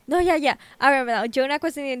No, yeah. I remember now. Jonak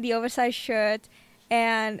was in the oversized shirt,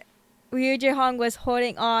 and Ryu Jae-hong was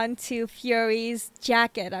holding on to Fury's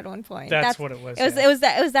jacket at one point. That's what it was. It was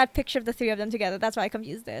that picture of the three of them together. That's why I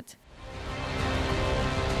confused it.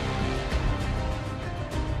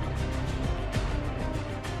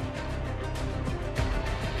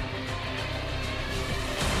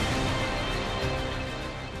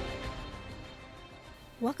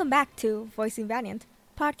 Welcome back to Voicing Valiant,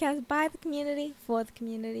 podcast by the community for the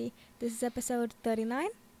community. This is episode 39,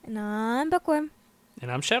 and I'm Bookworm.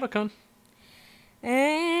 And I'm Shadowcon.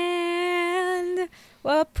 And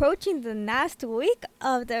we're approaching the last week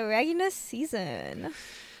of the regular season.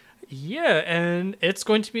 Yeah, and it's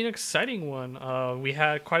going to be an exciting one. We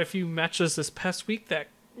had quite a few matches this past week that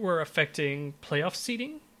were affecting playoff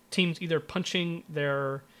seeding. Teams either punching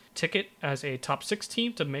their ticket as a top 6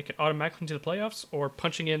 team to make it automatically into the playoffs, or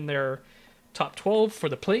punching in their top 12 for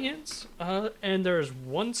the play-ins. And there's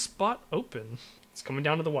one spot open. It's coming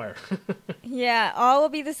down to the wire. Yeah, all will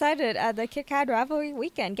be decided at the KitKat Rivalry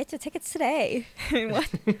Weekend. Get your tickets today. What?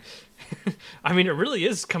 I mean, it really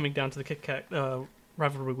is coming down to the KitKat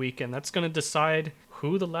Rivalry Weekend. That's going to decide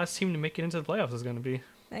who the last team to make it into the playoffs is going to be.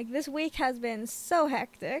 Like, this week has been so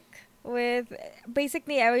hectic, with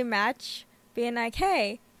basically every match being like,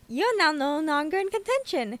 hey, you're now no longer in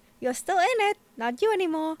contention. You're still in it, not you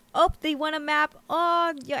anymore. Oh, they won a map.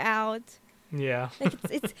 Oh, you're out. Yeah. Like,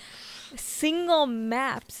 it's single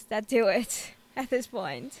maps that do it at this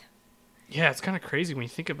point. Yeah, it's kind of crazy when you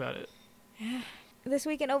think about it. This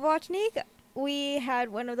week in Overwatch League, we had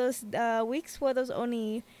one of those weeks where there was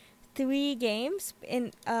only 3 games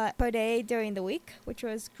per day during the week, which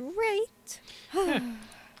was great.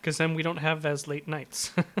 Because then we don't have as late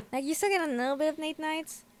nights. Like, you still get a little bit of late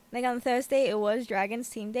nights. Like, on Thursday, it was Dragon's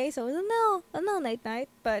team day, so it was a little late night,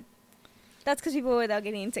 but that's because people were without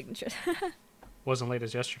getting in signatures. Wasn't late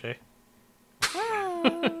as yesterday.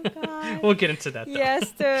 Oh, God. We'll get into that, though.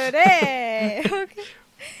 Yesterday. Okay.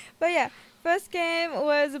 But yeah, first game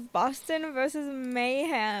was Boston versus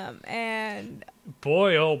Mayhem, and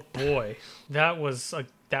boy, oh boy, that was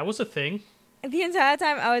a thing. the entire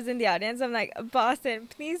time I was in the audience, I'm like, Boston,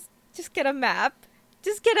 please just get a map.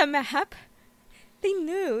 Just get a map. They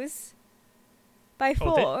lose by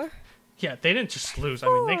 4. Yeah, they didn't just lose. I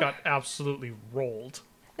mean, they got absolutely rolled.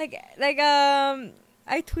 I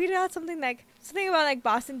tweeted out something about like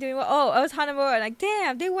Boston doing well. Oh, I was Hanamura, like,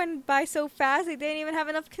 damn, they went by so fast. They didn't even have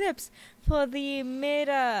enough clips for the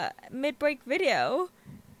mid-break video.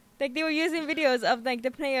 Like, they were using videos of like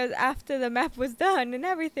the players after the map was done and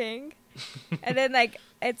everything. And then like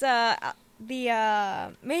it's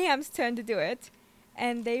the Mayhem's turn to do it,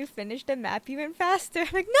 and they finished the map even faster. I'm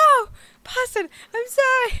like, no, Boston, I'm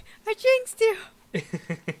sorry, I jinxed you.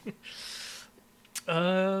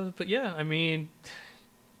 But yeah, I mean,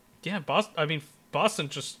 Boston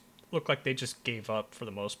just looked like they just gave up for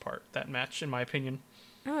the most part, that match, in my opinion.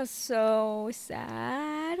 I was so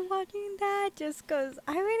sad watching that, just because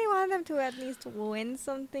I really want them to at least win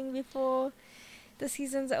something before the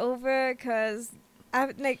season's over, because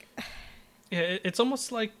I like... Yeah, it's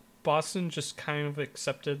almost like Boston just kind of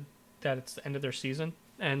accepted that it's the end of their season,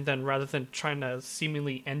 and then rather than trying to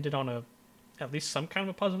seemingly end it on at least some kind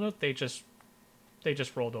of a positive note, they just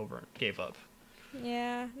rolled over and gave up.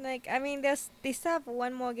 Yeah, like, I mean, they still have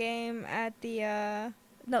 1 more game at the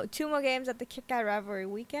 2 more games at the KitKat Rivalry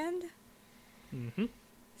Weekend. Mm-hmm.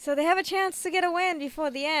 So they have a chance to get a win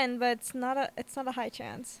before the end, but it's not a high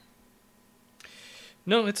chance.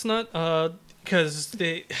 No, it's not, because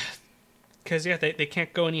they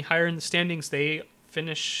can't go any higher in the standings. They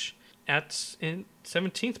finish in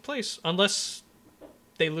 17th place unless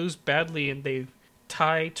they lose badly and they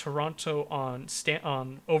tie Toronto on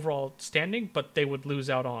overall standing, but they would lose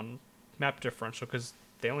out on map differential because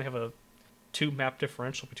they only have a 2 map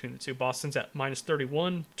differential between the two. Boston's at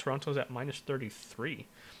 -31, Toronto's at -33,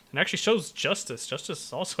 and actually shows Justice. Justice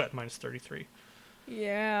is also at -33.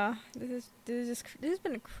 Yeah, this has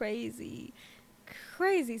been a crazy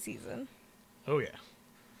season. Oh yeah.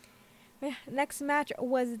 Yeah, next match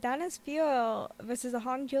was Dallas Fuel versus the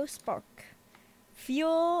Hangzhou Spark.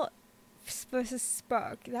 Fuel versus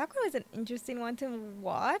Spark. That one was an interesting one to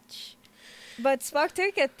watch, but Spark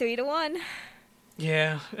took it 3-1.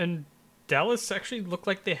 Yeah, and Dallas actually looked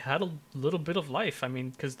like they had a little bit of life. I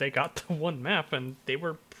mean, because they got the 1 map and they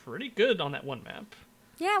were pretty good on that 1 map.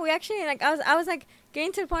 Yeah, we actually, like, I was like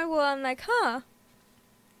getting to the point where I'm like, I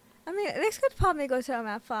mean, this could probably go to a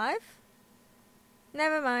map 5.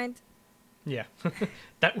 Never mind. Yeah,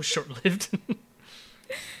 that was short-lived.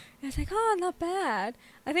 I was like, oh, not bad.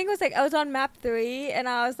 I think it was like, I was on map 3, and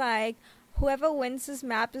I was like, whoever wins this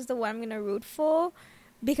map is the one I'm going to root for.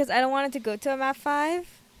 because I don't want it to go to a map 5.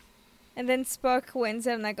 And then Spark wins,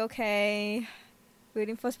 and I'm like, okay,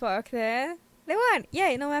 rooting for Spark there. They won.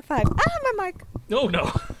 Yay, no map 5. Ah, my mic. Oh,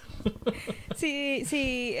 no.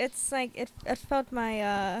 See, it's like, it felt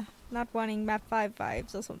my, not wanting map 5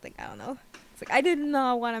 vibes or something. I don't know. It's like, I did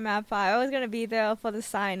not want a map 5. I was going to be there for the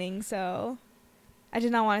signing, so I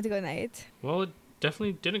did not want it to go late. Well, it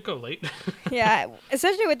definitely didn't go late. Yeah,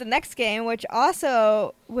 especially with the next game, which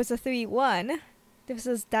also was a 3-1. This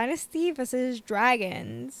was Dynasty versus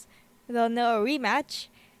Dragons. They'll know a rematch.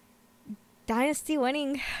 Dynasty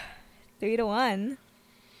winning 3-1.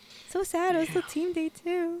 So sad. It was the team day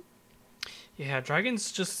too. Yeah,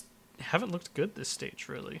 Dragons just haven't looked good this stage,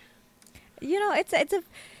 really. You know,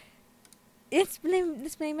 let's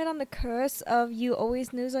blame it on the curse of you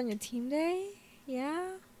always lose on your team day. Yeah.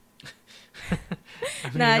 I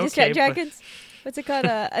mean, Nah, just okay, Dragons. What's it called?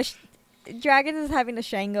 Dragons is having a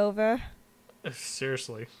hangover.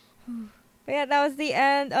 Seriously. But yeah, that was the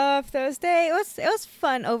end of Thursday. It was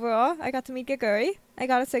fun overall. I got to meet Gaguri. I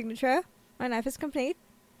got a signature. My knife is complete.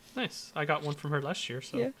 Nice. I got one from her last year,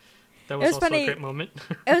 so Yeah. that was also funny. a great moment.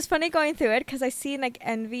 It was funny going through it because I seen like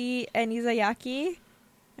Envy and Izayaki.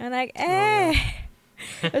 And I'm like, Oh, hey.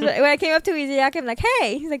 When I came up to Izayaki, I'm like,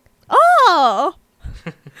 hey. He's like, oh.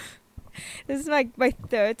 This is my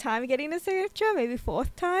 3rd time getting a signature, maybe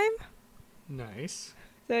 4th time. Nice.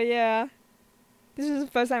 So yeah. This was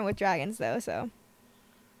the first time with Dragons though, so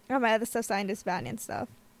I got my other stuff signed as Valiant stuff.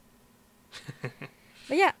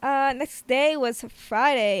 But yeah, next day was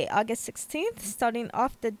Friday, August 16th. Starting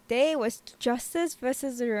off the day was Justice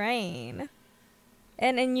versus Rain.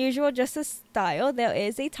 And in usual Justice style, there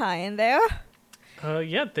is a tie in there.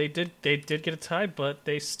 Yeah, they did get a tie, but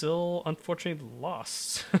they still unfortunately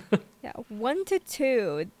lost. Yeah,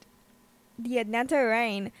 1-2. The Atlanta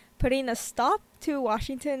Rain putting a stop to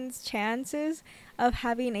Washington's chances of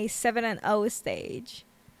having a 7-0 stage.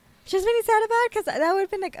 Which is really sad about, because that would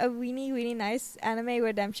have been like a really, really nice anime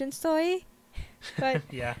redemption story. But,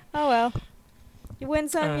 Yeah. oh well. You win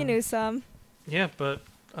some, you lose some. Yeah, but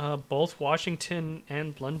both Washington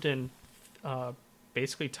and London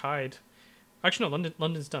basically tied. Actually, no,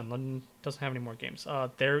 London's done. London doesn't have any more games.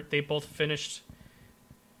 They both finished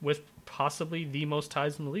with possibly the most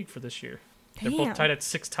ties in the league for this year. They're both tied at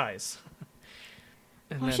 6 ties.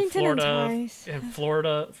 And Washington then and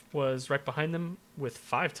Florida was right behind them with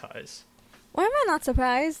 5 ties. Why am I not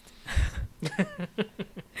surprised?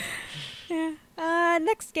 Yeah.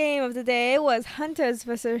 Next game of the day was Hunters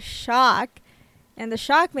versus Shock. And the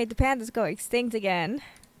Shock made the Panthers go extinct again.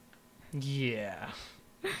 Yeah.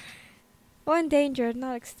 Or endangered,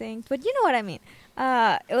 not extinct. But you know what I mean.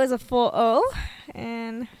 It was a 4-0.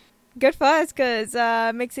 And good for us, because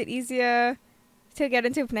makes it easier to get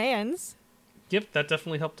into play-ins. Yep, that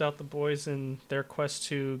definitely helped out the boys in their quest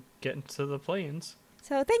to get into the play-ins.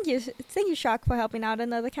 So thank you, Shock, for helping out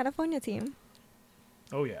another California team.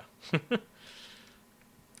 Oh, yeah.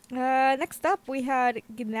 Next up, we had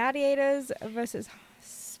Gladiators versus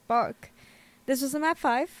Spark. This was a map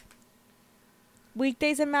 5.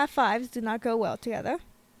 Weekdays and map 5s do not go well together.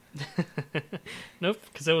 Nope,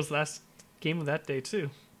 because that was the last game of that day,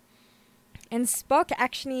 too. And Spark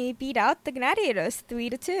actually beat out the Gladiators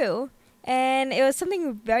 3-2. And it was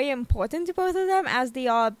something very important to both of them as they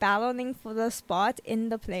are battling for the spot in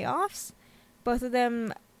the playoffs. Both of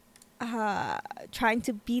them trying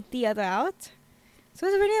to beat the other out. So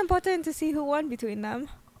it was really important to see who won between them.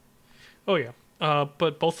 Oh, yeah.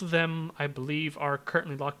 But both of them, I believe, are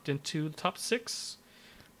currently locked into the top 6.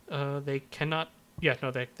 They cannot... Yeah,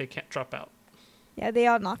 no, they can't drop out. Yeah, they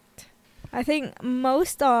are knocked. I think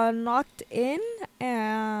most are knocked in.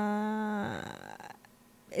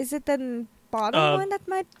 Is it the bottom one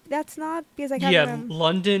that's not? Because I can't remember.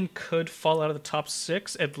 London could fall out of the top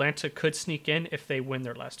 6. Atlanta could sneak in if they win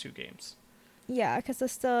their last 2 games. Yeah, because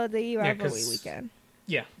there's still the rivalry weekend.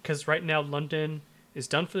 Yeah, because right now London is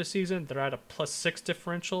done for the season. They're at a +6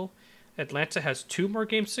 differential. Atlanta has 2 more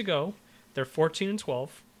games to go. They're 14-12.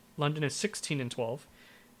 London is 16-12.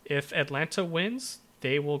 If Atlanta wins,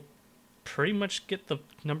 they will pretty much get the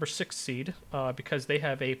number 6 seed because they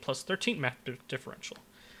have a +13 map differential.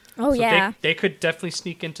 Oh, so yeah. They could definitely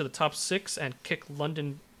sneak into the top 6 and kick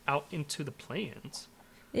London out into the play-ins.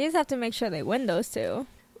 They just have to make sure they win those 2.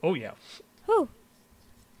 Oh, yeah. Whew.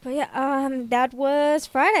 But yeah, that was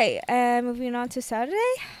Friday. Moving on to Saturday,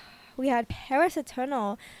 we had Paris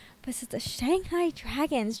Eternal versus the Shanghai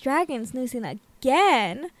Dragons. Dragons losing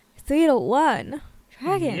again, 3-1.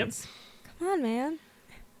 Dragons, Come on, man.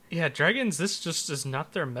 Yeah, Dragons, this just is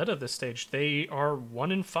not their meta this stage. They are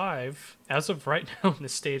 1-5 as of right now in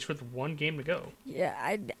this stage with one game to go. Yeah,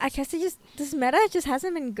 I guess this meta just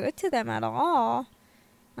hasn't been good to them at all.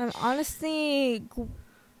 Honestly,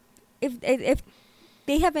 if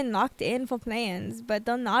they have been locked in for play-ins, but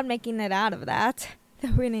they're not making it out of that.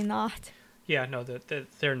 They're really not. Yeah, no,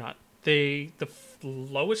 they're not. The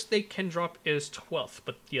lowest they can drop is 12th,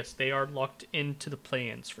 but yes, they are locked into the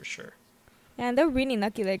play-ins for sure. And they're really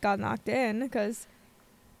lucky they got knocked in, because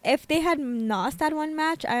if they had lost that one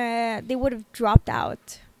match, they would have dropped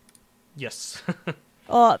out. Yes.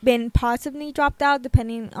 Or been possibly dropped out,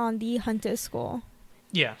 depending on the Hunter score.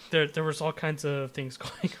 Yeah, there was all kinds of things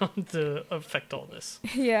going on to affect all this.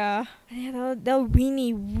 Yeah, they're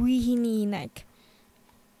really, really like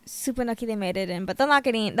super lucky they made it in, but they're not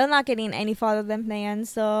getting any farther than play-in,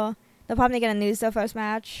 so they're probably gonna lose their first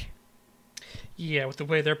match. Yeah, with the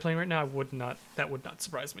way they're playing right now, that would not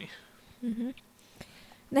surprise me. Mm-hmm.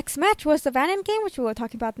 Next match was the Valiant game, which we will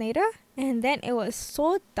talk about later, and then it was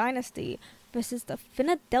Seoul Dynasty versus the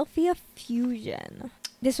Philadelphia Fusion.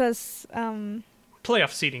 This was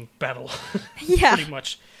playoff seeding battle. Yeah, pretty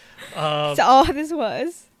much. That's all this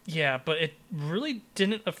was. Yeah, but it really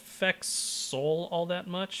didn't affect Seoul all that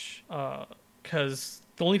much, because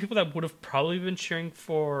the only people that would have probably been cheering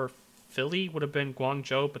for Philly would have been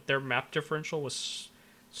Guangzhou, but their map differential was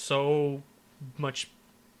so much.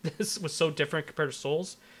 This was so different compared to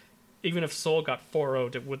Seoul's. Even if Seoul got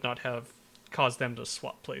 4-0'd, it would not have caused them to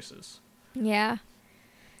swap places. Yeah.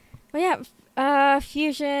 Well, yeah,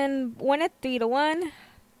 Fusion won it 3-1.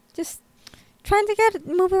 Just trying to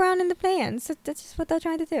move around in the play-ins. So that's just what they're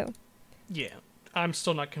trying to do. Yeah, I'm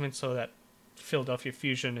still not convinced though that Philadelphia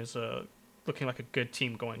Fusion is looking like a good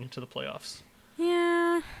team going into the playoffs.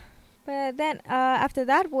 Yeah, but then after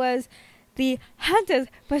that was the Hunters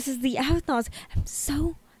versus the Outlaws. I'm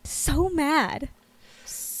so mad.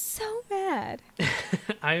 So mad.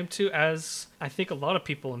 I am too, as I think a lot of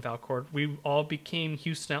people in Valcourt. We all became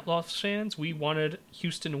Houston Outlaws fans. We wanted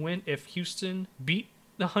Houston to win. If Houston beat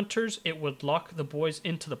the Hunters, it would lock the boys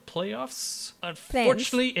into the playoffs.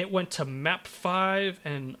 Unfortunately, it went to map 5,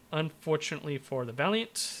 and unfortunately for the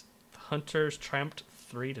Valiant, the Hunters triumphed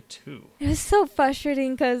 3-2. It was so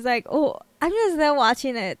frustrating because, like, I'm just there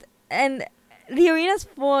watching it, and the arena's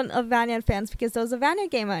full of Valiant fans because there was a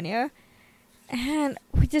Valiant game on here. And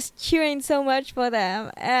we're just cheering so much for them.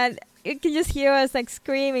 And you can just hear us like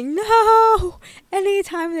screaming, no!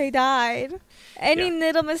 Anytime they died. Any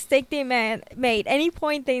little mistake they made, any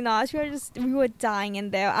point they lost, we were dying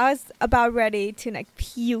in there. I was about ready to like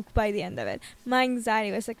puke by the end of it. My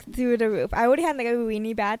anxiety was like through the roof. I already had like a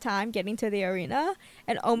really bad time getting to the arena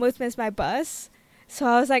and almost missed my bus. So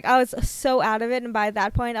I was so out of it. And by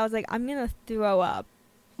that point, I was like, I'm going to throw up.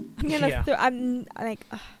 I'm like,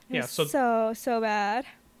 so bad.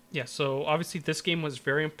 Yeah, so obviously this game was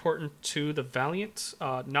very important to the Valiant,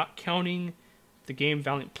 not counting the game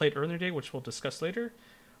Valiant played earlier today, which we'll discuss later.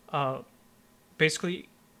 Basically,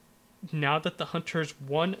 now that the Hunters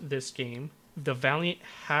won this game, the Valiant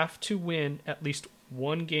have to win at least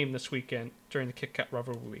one game this weekend during the Kit Kat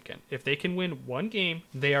rivalry weekend. If they can win one game,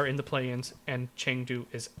 they are in the play-ins, and Chengdu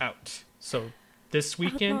is out. So this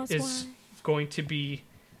weekend is going to be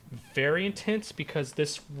very intense because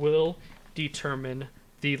this will determine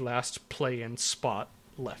the last play-in spot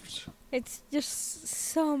left. It's just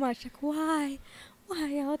so much like, why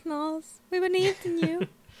Outlaws? We believed in you.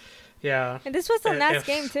 Yeah, and this was the last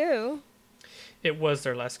game too. It was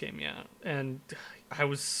their last game, yeah, and I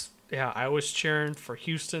was cheering for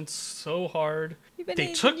Houston so hard.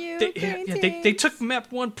 They took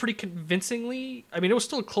map 1 pretty convincingly. I mean, it was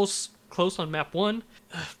still close on map 1.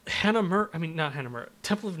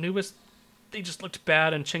 Temple of Anubis, they just looked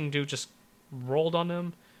bad, and Chengdu just rolled on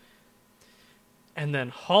them. And then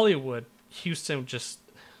Hollywood, Houston just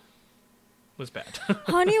was bad.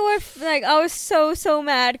 Hollywood, like, I was so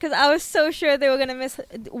mad because I was so sure they were gonna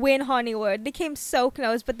win Hollywood. They came so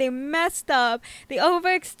close, but they messed up. They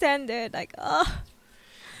overextended. Like,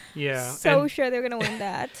 yeah, sure they were gonna win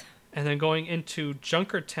that. And then going into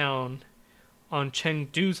Junkertown. On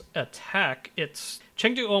Chengdu's attack,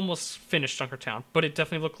 Chengdu almost finished Junkertown, but it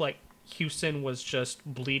definitely looked like Houston was just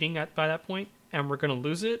bleeding by that point, and we're going to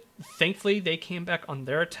lose it. Thankfully, they came back on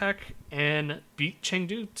their attack and beat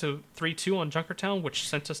Chengdu to 3-2 on Junkertown, which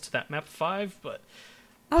sent us to that map 5, but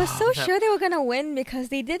I was so sure they were going to win because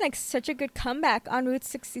they did like such a good comeback on Route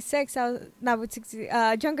 66.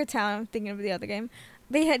 Junkertown, I'm thinking of the other game.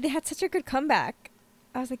 They had such a good comeback.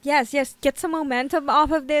 I was like, yes, get some momentum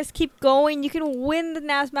off of this. Keep going. You can win the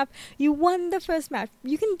last map. You won the first match.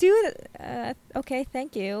 You can do it. Okay,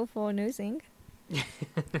 thank you for losing.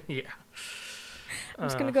 Yeah. I'm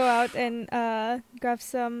just gonna go out and grab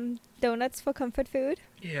some donuts for comfort food.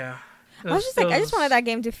 Yeah. I was just like, I just wanted that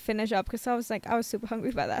game to finish up because I was super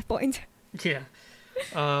hungry by that point. Yeah.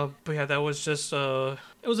 But yeah, that was just it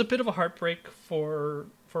was a bit of a heartbreak for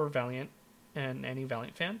Valiant and any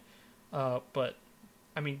Valiant fan. But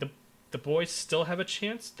I mean, the boys still have a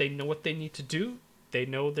chance. They know what they need to do. They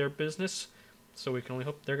know their business. So we can only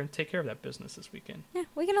hope they're going to take care of that business this weekend. Yeah,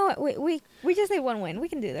 we can. We just need one win. We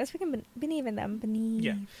can do this. We can believe in them. Believe.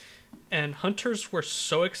 Yeah. And Hunters were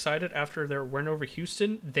so excited after their win over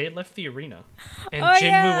Houston, they left the arena. And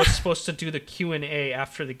Jinwoo was supposed to do the Q&A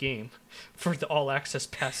after the game for the All Access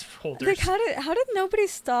Pass holders. Like, how did nobody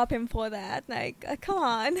stop him for that? Like, come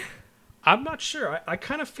on. I'm not sure. I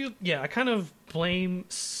kind of feel... Yeah, I kind of blame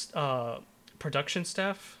production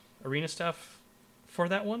staff, arena staff, for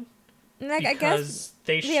that one. Like, I guess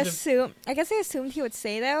they assumed he would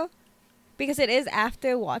say, though, because it is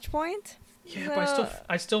after Watch Point. Yeah, but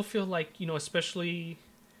I still feel like, especially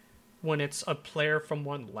when it's a player from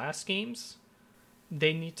one of the last games,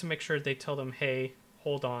 they need to make sure they tell them, hey,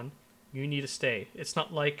 hold on, you need to stay. It's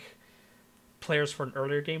not like players for an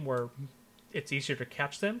earlier game where it's easier to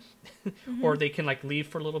catch them, or they can leave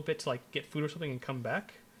for a little bit to get food or something and come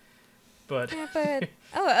back. But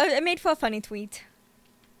it made for a funny tweet.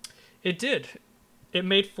 It did. It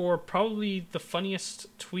made for probably the funniest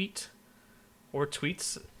tweet or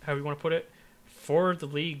tweets, however you want to put it, for the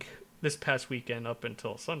league this past weekend up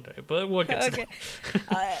until Sunday. But we'll get to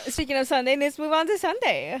that. Speaking of Sunday, let's move on to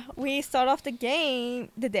Sunday. We start off the day.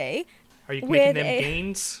 Are you making them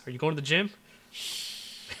gains? Are you going to the gym?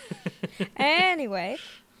 Anyway,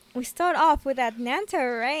 we start off with that Nanta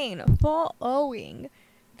Rain 4-0ing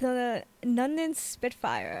the London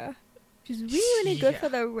Spitfire. Which is really good for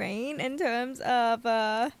the Rain in terms of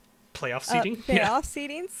playoff seeding.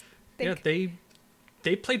 Seedings. Yeah,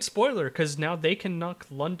 they played spoiler because now they can knock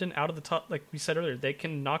London out of the top. Like we said earlier, they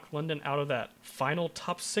can knock London out of that final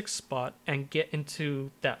top 6 spot and get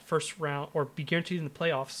into that first round or be guaranteed in the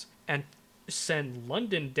playoffs and send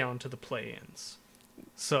London down to the play-ins.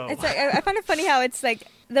 So it's I find it funny how it's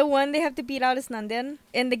the one they have to beat out is London.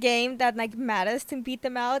 In the game that matters to beat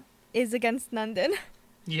them out is against London.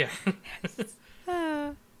 Yeah.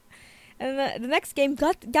 And the next game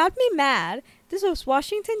got me mad. This was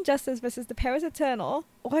Washington Justice versus the Paris Eternal.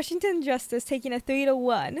 Washington Justice taking a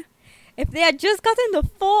 3-1. If they had just gotten the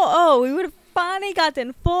 4-0, we would have finally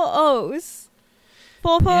gotten 4 O's.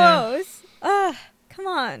 4 O's. Come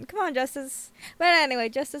on, Justice. But anyway,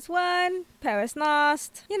 Justice won. Paris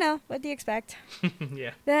lost. What do you expect?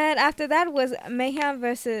 Yeah. Then after that was Mayhem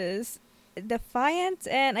versus Defiant,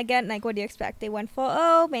 and again, what do you expect? They went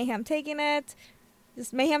 4-0, Mayhem taking it.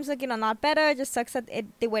 Just Mayhem's looking a lot better. It just sucks that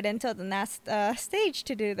they went until the last stage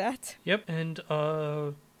to do that. Yep, and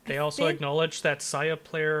they also acknowledged that Saya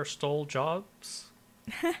player stole jobs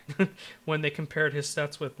when they compared his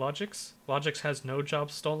stats with Logic's. Logic's has no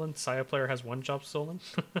job stolen. Saya player has 1 job stolen.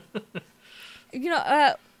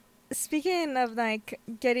 Speaking of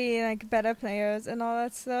getting better players and all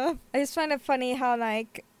that stuff, I just find it funny how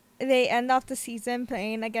they end off the season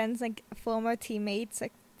playing against former teammates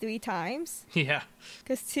 3 times. Yeah.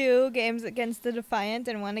 Because 2 games against the Defiant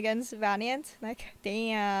and 1 against Valiant.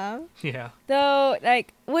 Damn. Yeah. Though,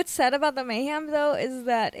 what's sad about the Mayhem though is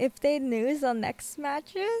that if they lose the next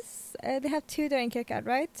matches, they have 2 during kickout,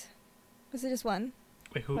 right? Or is it just 1?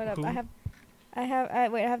 Wait, who? Hold up, I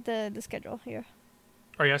have the schedule here.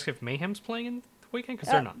 Are you asking if Mayhem's playing in the weekend?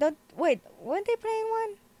 Because they're not. Wait, weren't they playing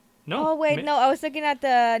 1? No. Oh, wait, no, I was looking at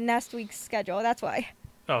the next week's schedule. That's why.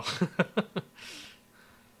 Oh.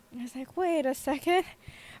 I was wait a second.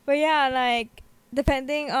 But yeah,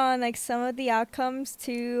 depending on, some of the outcomes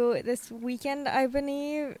to this weekend, I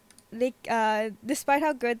believe, despite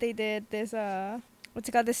how good they did this,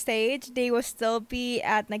 this stage, they will still be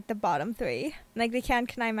at, the bottom 3. They can't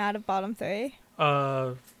climb out of bottom 3.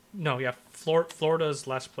 No, yeah. Florida's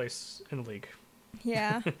last place in the league.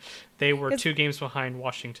 Yeah. They were 2 games behind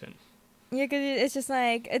Washington. Yeah, because it's just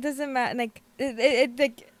it doesn't matter.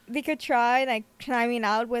 They could try climbing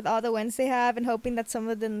out with all the wins they have and hoping that some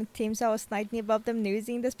of the teams that was slightly above them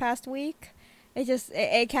losing this past week.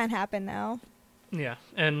 It can't happen now. Yeah,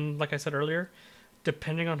 and like I said earlier,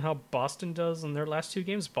 depending on how Boston does in their last 2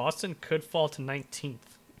 games, Boston could fall to 19th.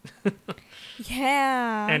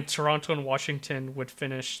 Yeah. And Toronto and Washington would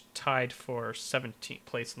finish tied for 17th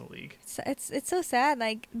place in the league. It's so sad.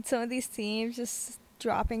 Some of these teams just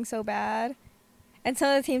dropping so bad, and some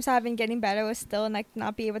of the teams that have been getting better will still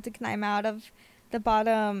not be able to climb out of the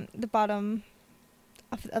bottom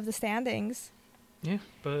of the standings. Yeah,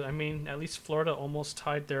 but I mean, at least Florida almost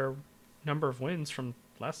tied their number of wins from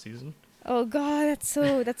last season. Oh god,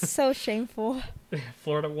 that's so shameful.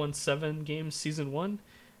 Florida won 7 games season 1,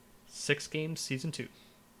 6 games season 2.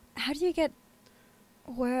 How do you get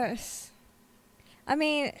worse? I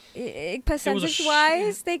mean,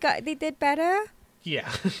 percentage-wise, they did better. Yeah,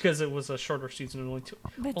 because it was a shorter season and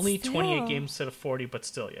only 28 games instead of 40, but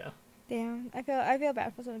still, yeah. Damn, I feel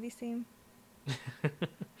bad for some of these teams.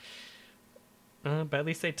 But at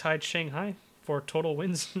least they tied Shanghai for total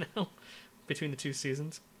wins now between the 2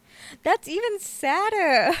 seasons. That's even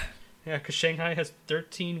sadder. Yeah, because Shanghai has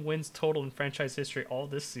 13 wins total in franchise history all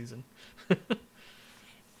this season.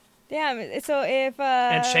 Damn, so if...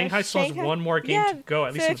 and Shanghai still has one more game to go,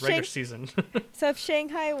 at least in the regular season. So if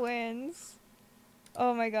Shanghai wins...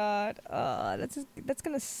 Oh my god. Oh, that's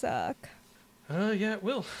gonna suck. Yeah, it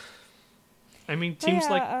will. I mean, teams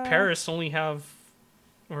like Paris only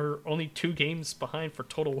 2 games behind for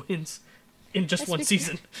total wins in just one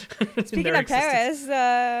season. Speaking of Paris,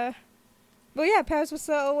 well, yeah, Paris was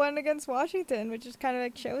so won against Washington, which just kind of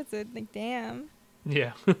like shows it. Like, damn.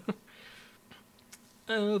 Yeah.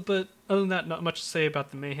 But other than that, not much to say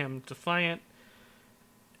about the Mayhem Defiant.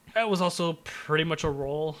 That was also pretty much a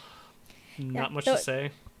roll. Not much to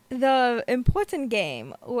say. The important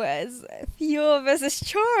game was Fuel versus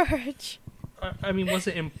Charge. I mean, was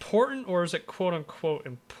it important or is it quote-unquote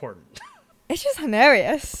important? It's just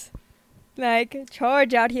hilarious. Like,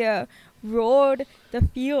 Charge out here roared the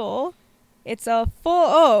Fuel. It's a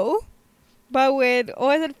 4-0, but with,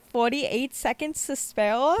 48 seconds to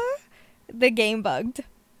spare, the game bugged.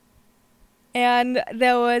 And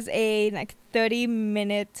there was a,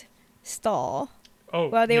 30-minute stall. Oh,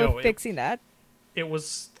 while they were fixing that. It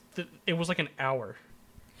was like an hour.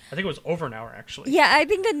 I think it was over an hour, actually. Yeah, I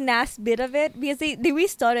think the last bit of it, because they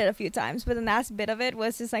restarted a few times, but the last bit of it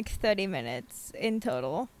was just 30 minutes in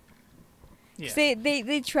total. Yeah.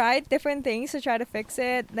 They tried different things to try to fix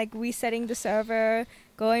it, like resetting the server,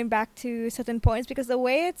 going back to certain points, because the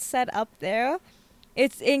way it's set up there,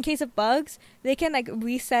 it's in case of bugs, they can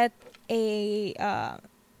reset a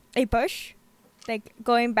push. Like,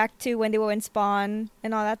 going back to when they were in spawn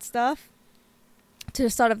and all that stuff to the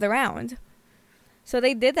start of the round. So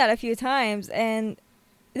they did that a few times, and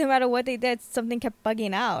no matter what they did, something kept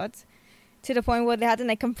bugging out to the point where they had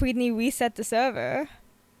to, completely reset the server.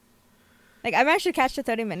 Like, I'm actually catch the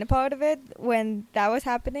 30-minute part of it when that was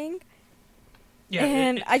happening. Yeah.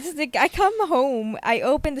 And I come home, I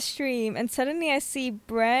open the stream, and suddenly I see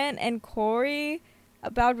Brent and Corey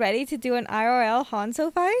about ready to do an IRL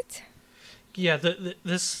Hanzo fight. Yeah,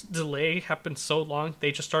 this delay happened so long,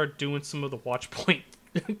 they just started doing some of the watch point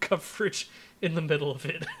coverage in the middle of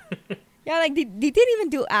it. Yeah, they didn't even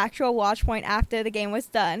do actual watch point after the game was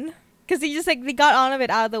done. Because they got all of it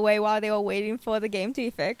out of the way while they were waiting for the game to be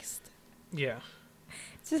fixed. Yeah.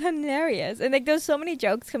 It's just hilarious. And there's so many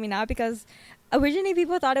jokes coming out because originally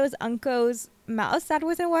people thought it was Unko's mouse that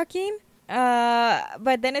wasn't working.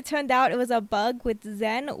 But then it turned out it was a bug with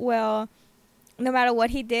Zen where no matter what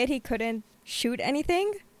he did, he couldn't shoot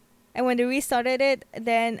anything, and when they restarted it,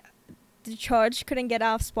 then the Charge couldn't get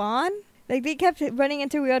out of spawn. They kept running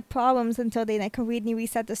into weird problems until they completely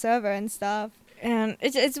reset the server and stuff. And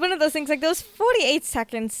it's one of those things, those 48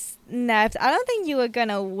 seconds left, I don't think you were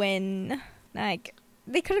gonna win.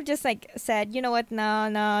 They could have just said, you know what,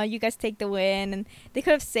 no, you guys take the win, and they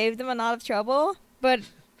could have saved them a lot of trouble. But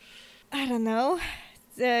I don't know.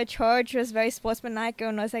 The Charge was very sportsmanlike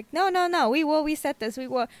and was like, no, we will reset this.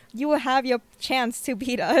 You will have your chance to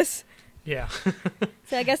beat us. Yeah.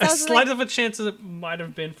 So I guess that was slight of a chance that it might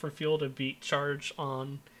have been for Fuel to beat Charge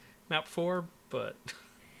on map 4, but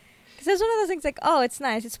because it's one of those things it's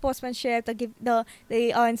nice, it's sportsmanship.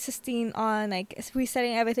 They are insisting on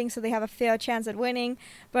resetting everything so they have a fair chance at winning.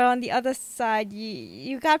 But on the other side,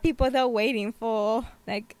 you got people there waiting for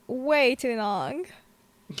way too long.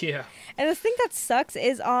 Yeah. And the thing that sucks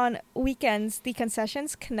is on weekends, the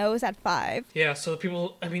concessions close at 5. Yeah, so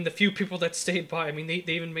the few people that stayed by, they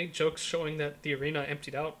even made jokes showing that the arena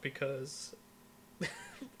emptied out because,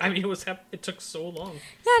 it took so long.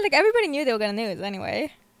 Yeah, everybody knew they were going to lose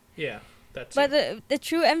anyway. Yeah, that's But the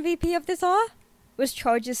true MVP of this all was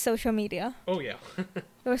Charge's social media. Oh, yeah. It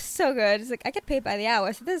was so good. It's I get paid by the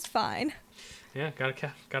hour, so this is fine. Yeah,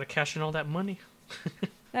 gotta cash in all that money.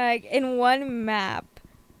 In one map,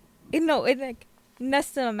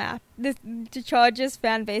 less than a map, the Chargers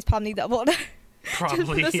fan base probably doubled. Probably, just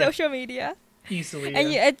for the social media. Easily, And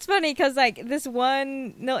it's funny because this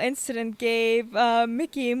one little incident gave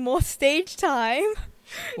Mickey more stage time.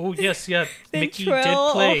 Oh yes, yeah. Mickey Trill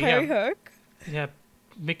did play. Or Harry Hook. Yeah,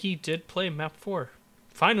 Mickey did play map 4.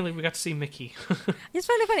 Finally, we got to see Mickey. It's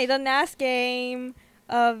really funny. The last game,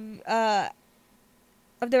 of the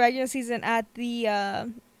regular season at the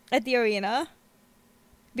arena,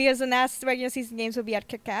 because the next regular season games will be at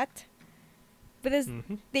Kit Kat. But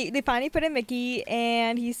they finally put in Mickey,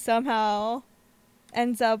 and he somehow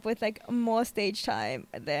ends up with like more stage time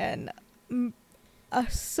than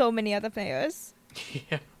so many other players.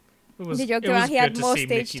 Yeah, They joked around he had more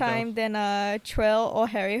stage time than Trill or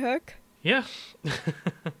Harry Hook. Yeah,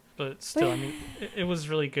 but still, I mean, it was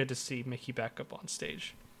really good to see Mickey back up on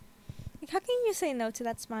stage. Like, how can you say no to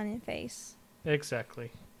that smiling face?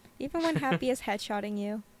 Exactly. Even when Happy is headshotting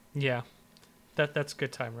you. Yeah, that's a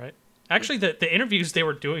good time, right? Actually, the interviews they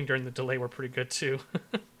were doing during the delay were pretty good too.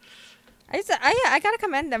 I gotta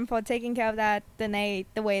commend them for taking care of that the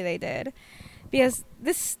way they did, because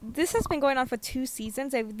this has been going on for 2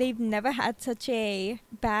 seasons. They've never had such a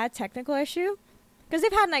bad technical issue, because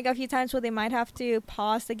they've had like a few times where they might have to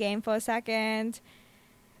pause the game for a second,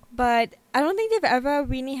 but I don't think they've ever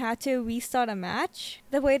really had to restart a match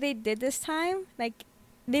the way they did this time. Like,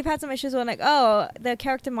 they've had some issues where like, oh, the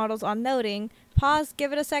character models aren't loading. Pause,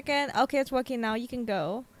 give it a second. Okay, it's working now. You can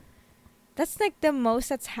go. That's like the most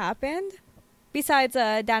that's happened, besides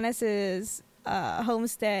Dennis's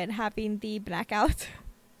homestead having the blackout.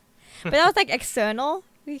 But that was like external.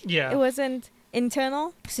 Yeah, it wasn't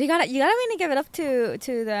internal. So you gotta really give it up to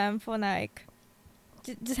them for like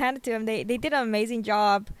just hand it to them. They did an amazing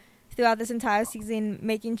job throughout this entire season,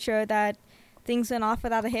 making sure that things went off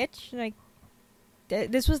without a hitch. Like,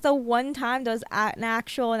 this was the one time there was an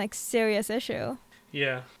actual like serious issue.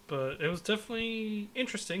 Yeah, but it was definitely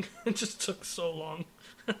interesting. It just took so long.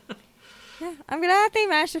 Yeah, I'm glad they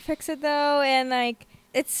managed to fix it though, and like,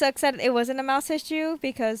 it sucks that it wasn't a mouse issue,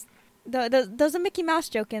 because there's a Mickey Mouse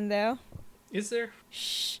joke in there. Is there?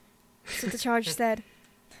 Shh. That's what the charge said.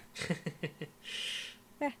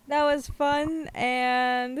 Yeah, that was fun,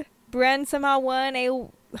 and Bren somehow won a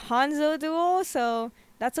Hanzo duel, so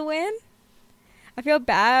that's a win. I feel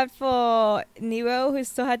bad for Nero, who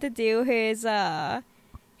still had to do his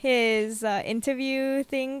interview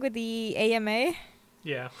thing with the AMA.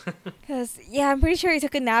 Yeah. Because, yeah, I'm pretty sure he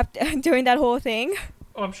took a nap during that whole thing.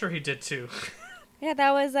 Oh, I'm sure he did too. Yeah,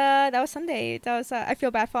 that was Sunday. That was I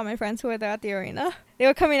feel bad for my friends who were there at the arena. They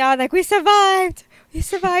were coming out like, we survived! We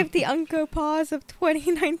survived the Unco pause of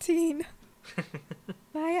 2019. But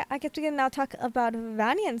yeah, I get to now talk about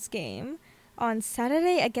Valiant's game on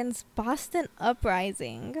Saturday against Boston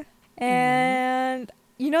Uprising. And,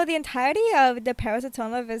 you know, the entirety of the Paris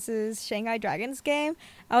Atoma versus Shanghai Dragons game,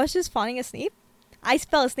 I was just falling asleep. I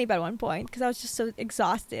fell asleep at one point because I was just so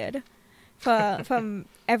exhausted from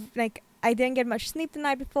I didn't get much sleep the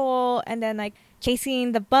night before, and then like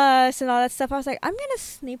chasing the bus and all that stuff. I was like, I'm gonna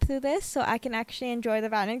sleep through this so I can actually enjoy the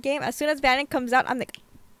Valiant game. As soon as Valiant comes out, I'm like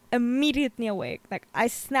immediately awake. Like, I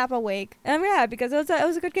snap awake, and I'm glad, because it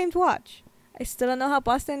was a good game to watch. I still don't know how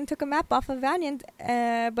Boston took a map off of Valiant,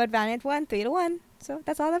 but Valiant won 3-1. So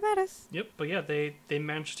that's all that matters. Yep, but yeah, they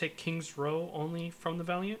managed to take King's Row only from the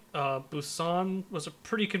Valiant. Busan was a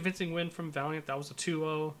pretty convincing win from Valiant. That was a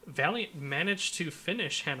 2-0. Valiant managed to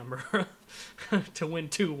finish Hanamura to win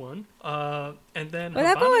 2-1. And then well,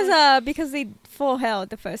 that was because they full held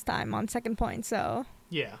the first time on second point, so...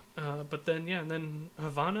 Yeah, but then, and then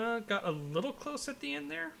Havana got a little close at the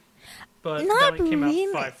end there. But Not Valiant came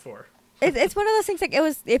really. out 5-4. It's one of those things, like,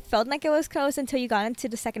 it felt like it was close until you got into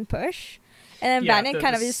the second push. And then Valiant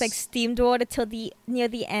kind of just like steamrolled until near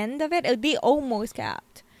the end of it. They almost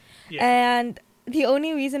capped. Yeah. And the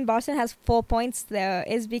only reason Boston has 4 points there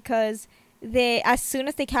is because as soon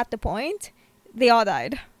as they capped the point, they all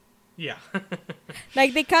died. Yeah.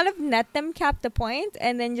 Like, they kind of capped the point,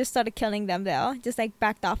 and then just started killing them there. Just like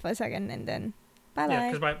backed off for a second, and then bye-bye.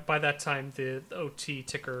 Yeah, because by that time, the OT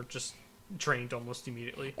ticker just drained almost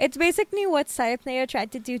immediately. It's basically what Side Player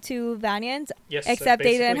tried to do to Valiant, yes, except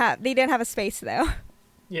they didn't have a space there.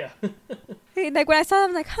 Yeah. Like, when I saw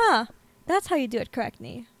them, I'm like, huh, that's how you do it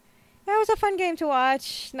correctly. Yeah, it was a fun game to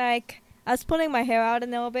watch. Like, I was pulling my hair out a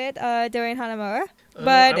little bit during Hanamura,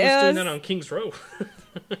 but I was doing that on King's Row.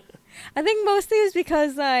 I think mostly it was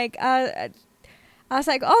because like I was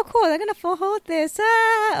like, oh cool, they're gonna full hold this.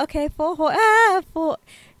 Okay, full hold. Full.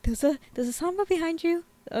 There's a Samba behind you.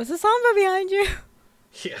 There's a Samba behind you.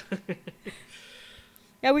 Yeah.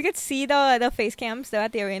 Yeah, we could see the face cams there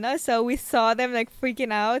at the arena, so we saw them like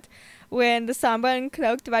freaking out when the Samba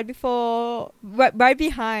uncloaked right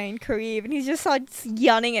behind Kareev, and he just starts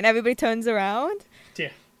yelling, and everybody turns around.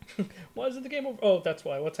 Yeah. Why isn't the game over? Oh, that's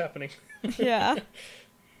why. What's happening? Yeah.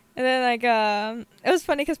 And then like it was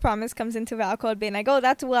funny because Promise comes into Valcode being like, oh,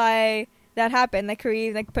 that's why that happened. Like,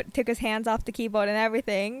 Kareev like took his hands off the keyboard and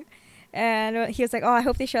everything, and he was like, oh, I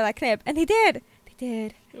hope they show that clip, and they did.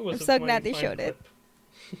 did. It was I'm a so fine- glad they fine showed it. clip.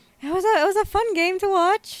 It was a fun game to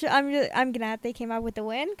watch. I'm glad they came out with the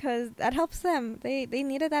win because that helps them. They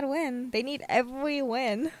needed that win. They need every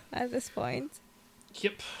win at this point.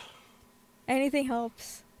 Yep. Anything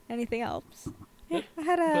helps. Anything helps. Yeah, Yep. I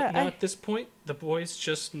had But now a. at this point, the boys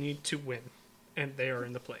just need to win, and they are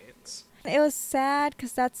in the play-ins. It was sad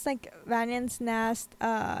because that's like Valiant's last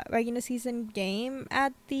regular season game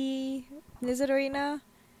at the Blizzard Arena.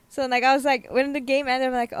 So like I was like when the game ended,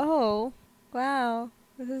 I'm like, oh wow,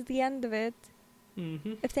 this is the end of it.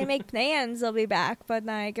 Mm-hmm. If they make plans, they'll be back. But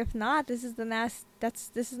like if not, this is the last.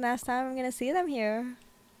 This is the last time I'm gonna see them here.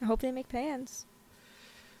 I hope they make plans.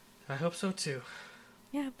 I hope so too.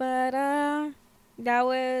 Yeah, but that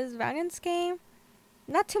was Valiant's game.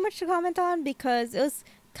 Not too much to comment on because it was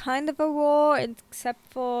kind of a roar,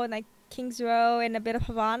 except for like Kings Row and a bit of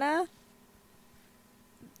Havana.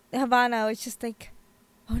 Havana was just like,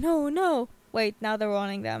 oh no, no. Wait, now they're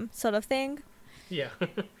rolling them, sort of thing. Yeah.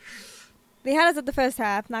 They had us at the first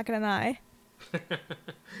half, not gonna lie.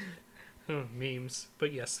 Oh, memes.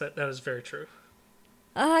 But yes, that is very true.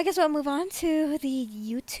 I guess we'll move on to the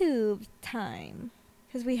YouTube time.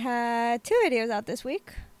 Because we had 2 videos out this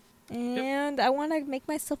week. And I want to make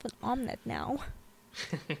myself an omelet now.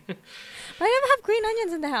 But I never have green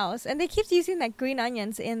onions in the house. And they keep using like green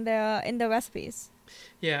onions in the recipes.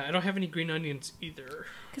 Yeah, I don't have any green onions either.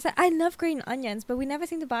 Because I love green onions, but we never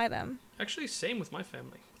seem to buy them. Actually, same with my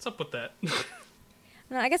family. What's up with that?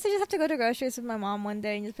 No, I guess I just have to go to groceries with my mom one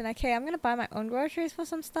day and just be like, hey, I'm going to buy my own groceries for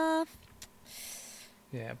some stuff.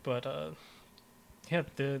 Yeah, but yeah,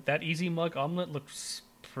 that Easy Mug omelet looks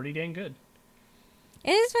pretty dang good.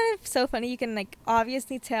 It is kind of so funny. You can like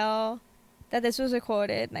obviously tell that this was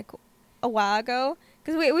recorded like a while ago.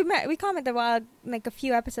 Because we commented like a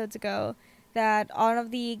few episodes ago that all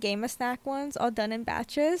of the Gamer Snack ones are done in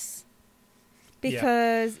batches.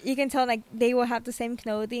 Because you can tell like they will have the same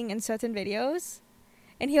clothing in certain videos.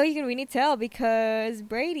 And here you can really tell because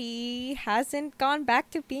Brady hasn't gone back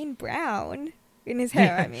to being brown in his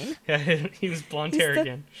hair, I mean. Yeah, he was blonde hair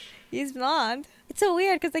again. He's blonde. It's so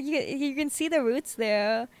weird because like you can see the roots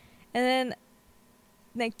there. And then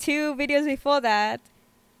like 2 videos before that,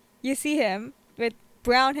 you see him with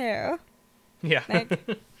brown hair. Yeah. Like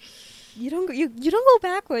you don't go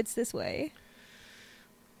backwards this way.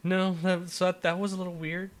 No, that was a little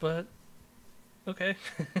weird, but okay.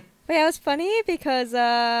 But yeah, it was funny because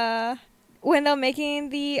when they're making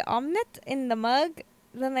the omelet in the mug,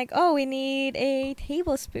 they're like, oh, we need a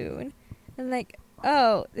tablespoon. And like,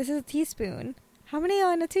 oh, this is a teaspoon. How many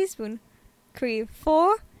are in a teaspoon? 3,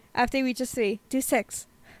 4? After we just 3, do 6.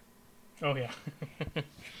 Oh yeah.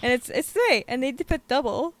 And it's 3, and they put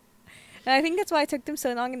double. And I think that's why it took them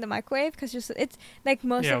so long in the microwave, because it's like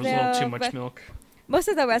most Yeah, it of was a little too much milk. Most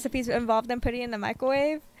of the recipes involve them putting it in the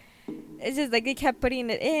microwave. It's just like they kept putting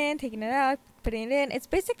it in, taking it out, putting it in. It's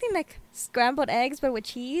basically like scrambled eggs, but with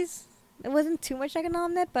cheese. It wasn't too much like an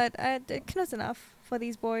omelet, but it was enough for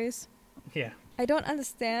these boys. Yeah. I don't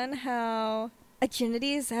understand how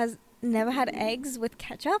Aginities has never had eggs with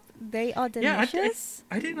ketchup. They are delicious.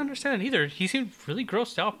 Yeah, I didn't understand it either. He seemed really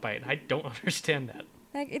grossed out by it. I don't understand that.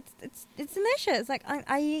 Like it's delicious. Like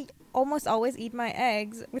I almost always eat my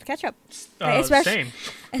eggs with ketchup. Same.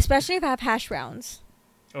 Especially if I have hash browns.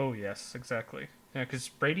 Oh yes, exactly. Yeah, because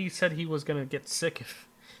Brady said he was gonna get sick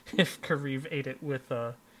if Kareev ate it with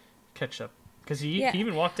ketchup. Because he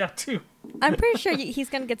even walked out too. I'm pretty sure he's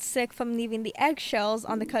gonna get sick from leaving the eggshells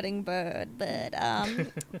on the cutting board. But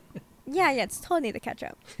yeah, it's totally the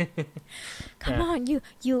ketchup. Come on,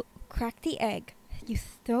 you crack the egg. You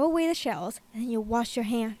throw away the shells, and then you wash your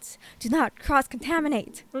hands. Do not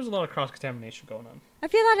cross-contaminate. There's a lot of cross-contamination going on. I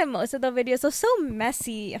feel that in most of the videos, they're so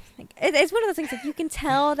messy. Like, it's one of those things that you can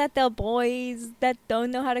tell that they're boys that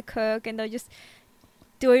don't know how to cook, and they're just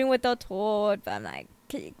doing what they're told. But I'm like,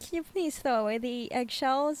 can you please throw away the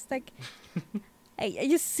eggshells? Like, I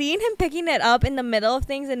just seen him picking it up in the middle of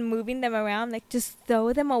things and moving them around. Like, just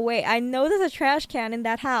throw them away. I know there's a trash can in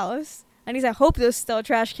that house. At least I hope there's still a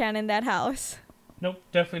trash can in that house. Nope,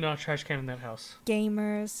 definitely not a trash can in that house.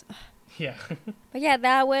 Gamers. Yeah. But yeah,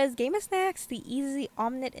 that was Gamer Snacks, the easy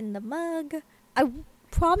omelet in the mug. I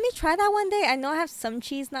probably try that one day. I know I have some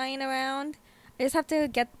cheese lying around. I just have to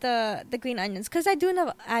get the green onions, because I do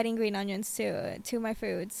love adding green onions to my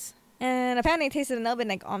foods. And apparently it tasted a little bit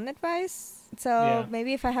like omelet rice. So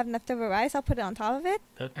maybe if I have leftover rice, I'll put it on top of it.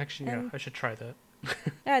 Actually, I should try that.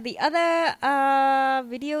 The other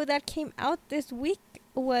video that came out this week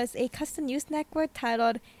was a custom news network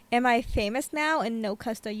titled "Am I Famous Now?" and "No,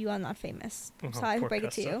 Custer, you are not famous." I'm sorry to break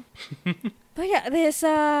it to you. But yeah,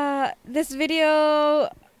 this video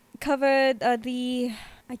covered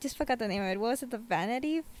I just forgot the name of it. What was it? The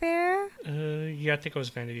Vanity Fair? Yeah, I think it was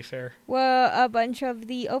Vanity Fair. Where a bunch of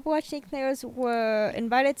the Overwatch team players were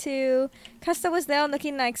invited to. Custa was there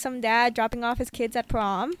looking like some dad dropping off his kids at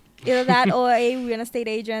prom. Either that or a real estate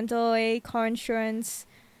agent or a car insurance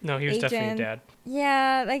No, he was agent. definitely a dad.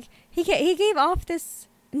 Yeah, like he gave off this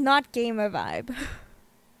not gamer vibe.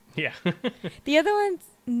 Yeah. The other one's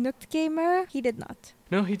Nooked Gamer. He did not.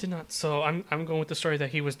 No, he did not. So I'm going with the story that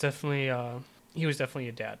he was definitely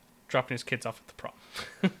a dad, dropping his kids off at the prom.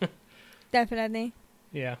 Definitely.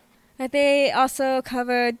 Yeah. They also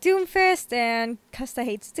covered Doomfist, and Custa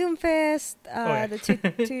hates Doomfist.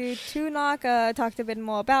 The two knock talked a bit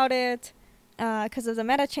more about it because of the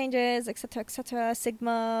meta changes, etc., etc.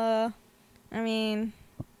 Sigma. I mean,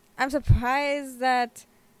 I'm surprised that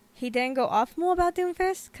he didn't go off more about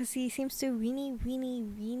Doomfist because he seems to really, really,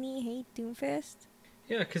 really hate Doomfist.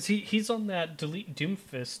 Yeah, because he's on that delete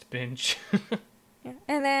Doomfist binge. Yeah.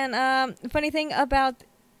 And then, funny thing about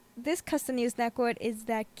this custom news network is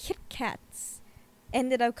that Kit Kats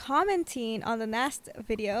ended up commenting on the last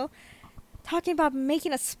video, talking about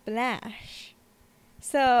making a splash.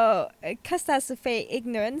 So, Custa has to feign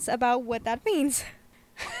ignorance about what that means.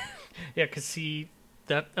 Yeah, because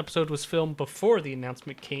that episode was filmed before the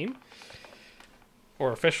announcement came.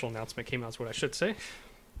 Or official announcement came out is what I should say.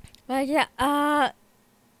 But yeah,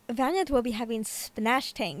 Valiant will be having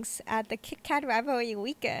splash tanks at the Kit Kat Rivalry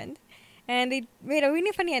weekend. And they made a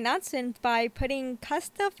really funny announcement by putting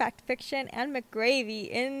Custa, Fact Fiction, and McGravy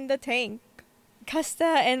in the tank.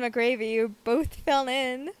 Custa and McGravy both fell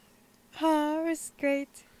in. Oh, it was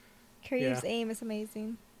great. Curry's aim is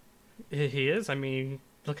amazing. He is. I mean,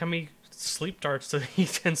 look how many sleep darts that he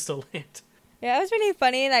tends to land. Yeah, it was really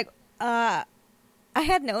funny. Like, I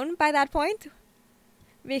had known by that point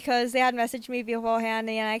because they had messaged me beforehand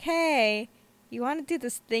and like, hey, you want to do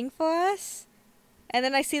this thing for us? And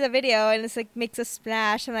then I see the video and it's like makes a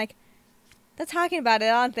splash. I'm like, they're talking about it,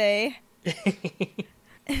 aren't they?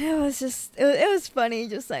 And it was just, it was funny.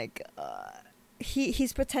 Just like,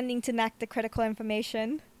 he's pretending to knack the critical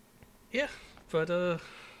information. Yeah, but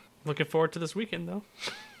looking forward to this weekend though.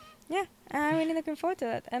 Yeah, I'm really looking forward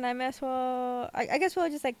to it. And I guess we'll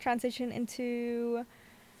just like transition into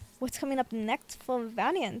what's coming up next for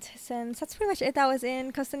Valiant, since that's pretty much it that was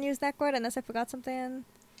in Custom News Network, unless I forgot something.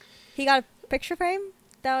 He got a picture frame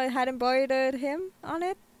that had embroidered him on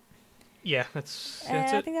it. Yeah, that's it.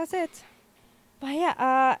 I think that's it. But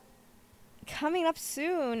yeah, coming up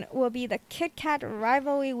soon will be the Kit Kat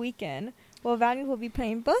Rivalry weekend, where Valiant will be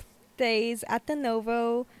playing both days at the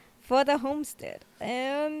Novo for the Homestead.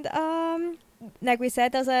 And like we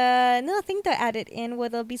said, there's another thing that added in where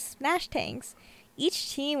there'll be splash tanks.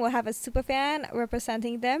 Each team will have a superfan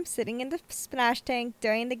representing them sitting in the splash tank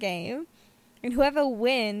during the game. And whoever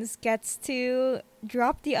wins gets to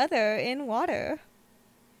drop the other in water.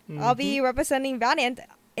 Mm-hmm. I'll be representing Valiant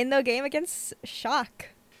in the game against Shock.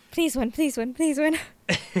 Please win, please win, please win.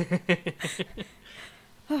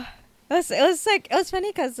 It was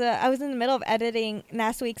funny because I was in the middle of editing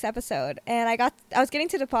last week's episode, and I was getting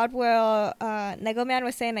to the part where Negoman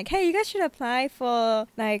was saying like, hey, you guys should apply for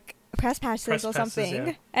like press passes or something.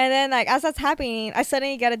 Yeah. And then like as that's happening, I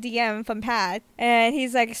suddenly get a DM from Pat, and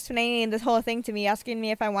he's like explaining this whole thing to me, asking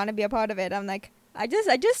me if I want to be a part of it. I'm like, I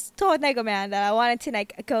just told Negoman that I wanted to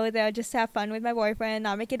like go there just to have fun with my boyfriend,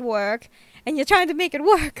 not make it work, and you're trying to make it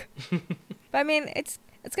work. But I mean, it's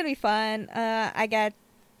gonna be fun. I get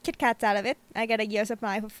Kit Kats out of it. I get a year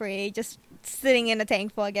supply for free, just sitting in a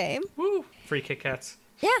tank for a game. Woo! Free Kit Kats.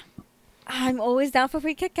 Yeah. I'm always down for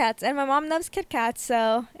free Kit Kats, and my mom loves Kit Kats,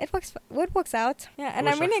 so it works out. Yeah, and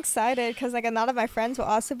I'm really excited because like a lot of my friends will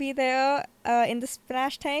also be there in the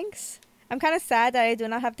splash tanks. I'm kind of sad that I do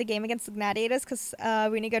not have the game against the Gladiators because a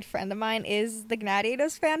really good friend of mine is the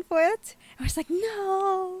Gladiators fan for it. I was like,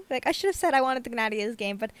 no. Like, I should have said I wanted the Gladiators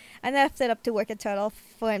game, but I left it up to Wicked Turtle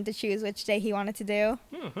for him to choose which day he wanted to do.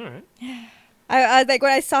 Oh, all right. I like,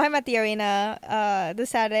 when I saw him at the arena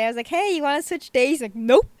this Saturday, I was like, hey, you want to switch days? He's like,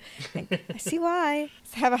 nope. Like, I see why.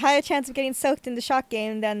 I have a higher chance of getting soaked in the Shock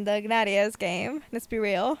game than the Gladiators game. Let's be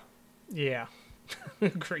real. Yeah.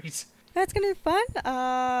 Great. That's gonna be fun.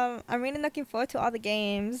 I'm really looking forward to all the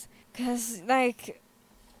games because, like,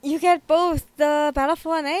 you get both the Battle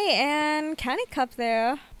for NA and Candy Cup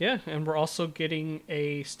there. Yeah, and we're also getting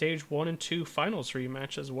a Stage 1 and 2 Finals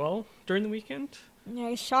rematch as well during the weekend.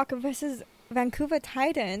 Yeah, Shock versus Vancouver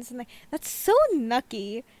Titans, and like that's so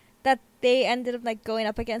lucky that they ended up like going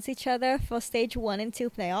up against each other for Stage 1 and 2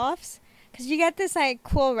 playoffs. Because you get this, like,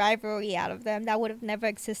 cool rivalry out of them that would have never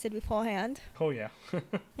existed beforehand. Oh, yeah.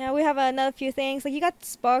 Yeah, we have another few things. Like, you got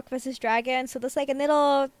Spark versus Dragon. So there's, like, a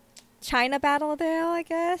little China battle there, I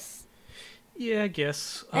guess. Yeah, I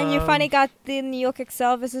guess. And you finally got the New York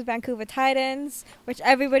Excel versus Vancouver Titans, which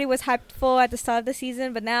everybody was hyped for at the start of the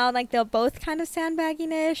season, but now like they're both kind of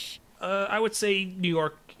sandbagging-ish. I would say New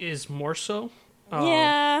York is more so.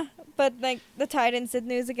 Yeah, but like the Titans did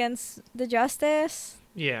news against the Justice.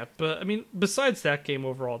 Yeah, but I mean, besides that game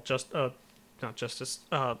overall, not Justice.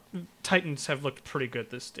 Titans have looked pretty good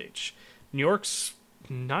this stage. New York's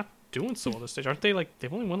not doing so well this stage, aren't they? Like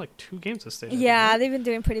they've only won like 2 games this stage. Yeah, they've been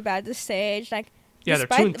doing pretty bad this stage. Like yeah, they're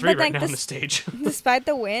 2-3 right now on the stage. Despite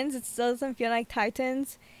the wins, it still doesn't feel like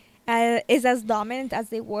Titans is as dominant as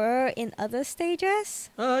they were in other stages.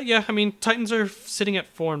 Yeah, I mean Titans are sitting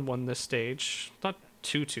at 4-1 this stage. Not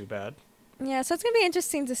too bad. Yeah, so it's gonna be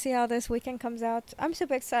interesting to see how this weekend comes out. I'm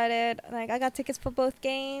super excited. Like I got tickets for both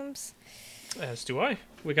games. As do I.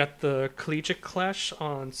 We got the collegiate clash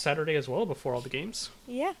on Saturday as well before all the games.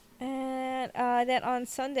 Yeah, and then on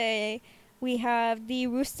Sunday we have the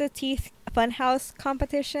Rooster Teeth Funhouse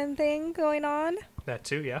competition thing going on. That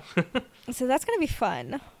too, yeah. So that's gonna be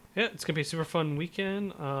fun. Yeah, it's gonna be a super fun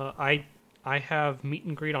weekend. I have meet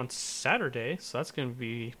and greet on Saturday, so that's gonna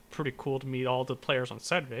be pretty cool to meet all the players on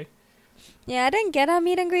Saturday. Yeah, I didn't get a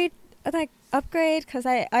meet and greet like upgrade because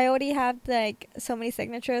I already have like so many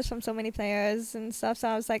signatures from so many players and stuff. So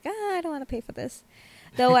I was like, I don't want to pay for this.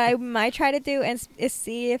 Though I might try to do is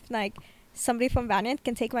see if like somebody from Valiant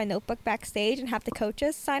can take my notebook backstage and have the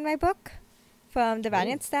coaches sign my book from the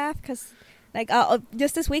Valiant staff because. Like,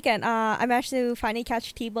 just this weekend, I managed to finally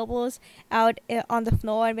catch T-Bubbles out on the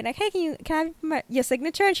floor and be like, hey, can I have your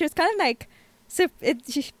signature? And she was kind of like,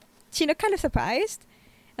 she looked kind of surprised.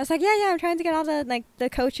 I was like, yeah, I'm trying to get all the, like, the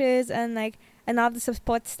coaches and, like, and all the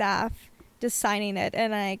support staff just signing it.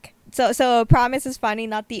 And, like, so Promise is finally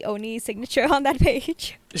not the only signature on that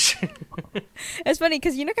page. It's funny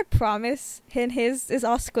because you look at Promise, and his is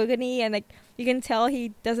all squiggly, and, like, you can tell he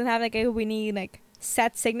doesn't have, like, a Winnie, like,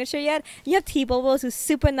 set signature yet. You have T-Bubbles who's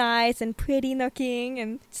super nice and pretty looking,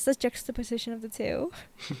 and it's the juxtaposition of the two.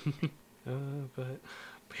 But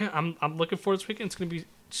yeah, I'm looking forward to this weekend. It's gonna be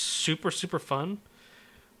super fun.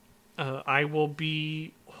 I will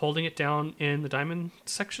be holding it down in the diamond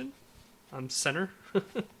section. I'm center.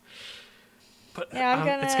 But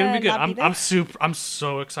yeah, it's gonna be good. I'm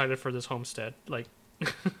so excited for this homestead. Like,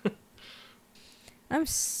 I'm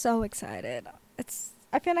so excited.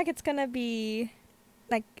 I feel like it's gonna be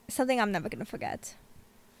like something I'm never gonna forget.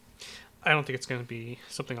 I don't think it's gonna be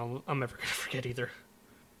something I'm ever gonna forget either.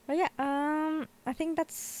 But yeah, I think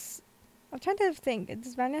that's. I'm trying to think.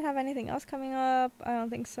 Does Valiant have anything else coming up? I don't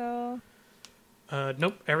think so.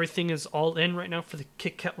 Nope. Everything is all in right now for the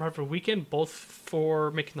Kit Kat Rivalry weekend, both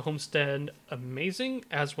for making the homestead amazing,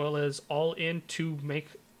 as well as all in to make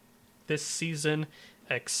this season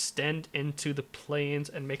extend into the play-ins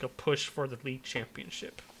and make a push for the league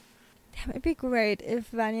championship. That would be great if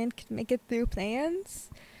Valiant could make it through play-ins.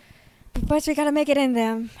 But we gotta make it in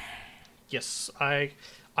them. Yes, I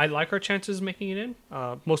like our chances of making it in,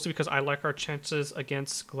 mostly because I like our chances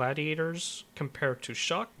against Gladiators compared to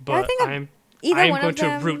Shock. But I'm going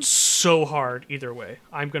to root so hard either way.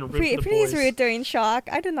 I'm going to root for the please boys. Root during Shock.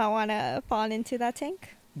 I do not want to fall into that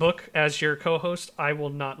tank. Book, as your co-host, I will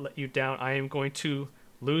not let you down. I am going to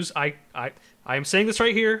lose. I am saying this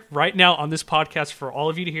right here, right now on this podcast for all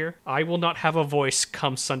of you to hear. I will not have a voice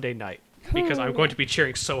come Sunday night because I'm going to be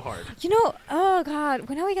cheering so hard. You know, oh God,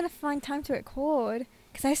 when are we going to find time to record?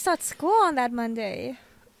 Because I start school on that Monday.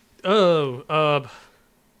 Oh,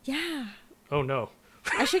 yeah. Oh no.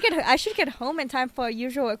 I should get home in time for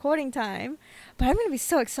usual recording time, but I'm going to be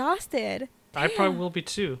so exhausted. Damn. I probably will be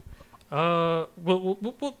too. We'll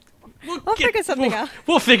figure something out.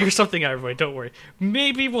 We'll figure something out, everybody. Don't worry.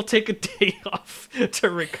 Maybe we'll take a day off to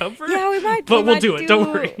recover. Yeah, we might. But we'll do it.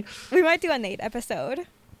 Don't worry. We might do a Nate episode.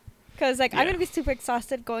 Because, like, yeah. I'm going to be super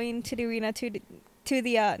exhausted going to the arena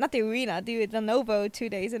not the arena, the Novo 2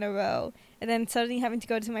 days in a row. And then suddenly having to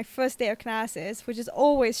go to my first day of classes, which is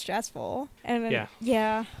always stressful. And then,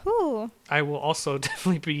 yeah. Whew. I will also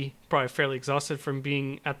definitely be probably fairly exhausted from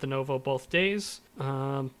being at the Novo both days.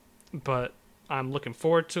 But I'm looking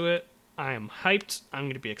forward to it. I am hyped. I'm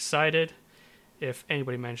going to be excited. If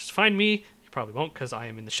anybody manages to find me, you probably won't because I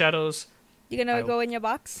am in the shadows. You going to go in your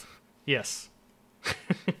box? Yes.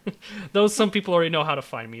 Those some people already know how to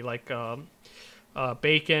find me, like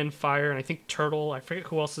Bacon, Fire, and I think Turtle. I forget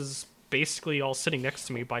who else is basically all sitting next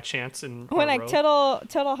to me by chance in when like row.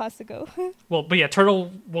 Turtle has to go. Well, but yeah,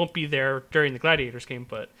 Turtle won't be there during the Gladiators game,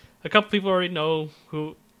 but a couple people already know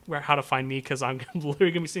how to find me because I'm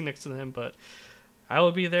literally gonna be sitting next to them. But I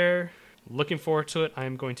will be there. Looking forward to it. I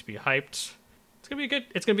am going to be hyped. It's gonna be good.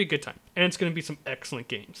 It's gonna be a good time, and it's gonna be some excellent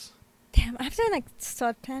games. Damn, I have to like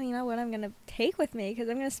start planning out what I'm gonna take with me because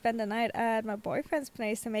I'm gonna spend the night at my boyfriend's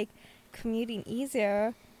place to make commuting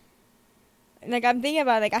easier. Like I'm thinking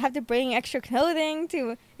about like I have to bring extra clothing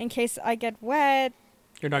to in case I get wet.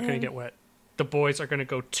 You're not going to get wet. The boys are going to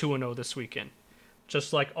go 2-0 this weekend,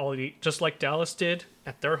 just like Dallas did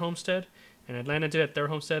at their homestead, and Atlanta did at their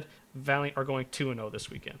homestead. Valley are going 2-0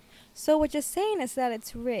 this weekend. So what you're saying is that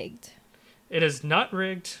it's rigged. It is not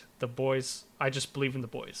rigged. The boys, I just believe in the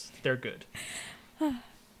boys. They're good.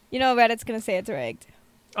 You know, Reddit's gonna say it's rigged.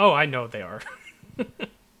 Oh, I know they are. I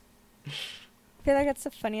feel like that's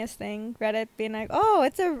the funniest thing. Reddit being like, "Oh,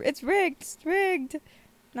 it's rigged, it's rigged."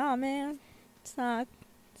 Nah, man, it's not.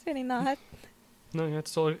 It's really not. No, yeah,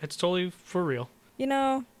 it's totally for real. You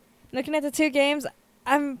know, looking at the two games,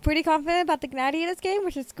 I'm pretty confident about the Gladiators game,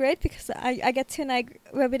 which is great because I get to like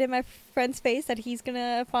rub it in my friend's face that he's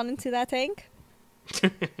gonna fall into that tank.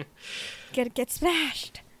 Get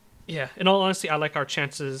splashed. Yeah, in all honesty, I like our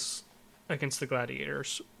chances against the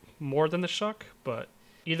Gladiators more than the Shock, but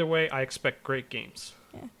either way, I expect great games.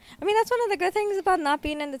 Yeah. I mean, that's one of the good things about not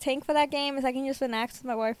being in the tank for that game is I can just relax with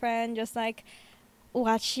my boyfriend, just like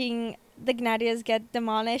watching the Gladiators get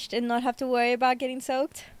demolished and not have to worry about getting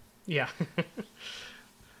soaked. Yeah.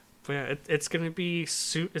 But yeah, it's gonna be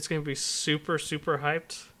super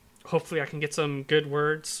hyped. Hopefully, I can get some good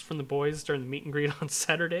words from the boys during the meet and greet on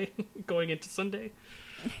Saturday, going into Sunday.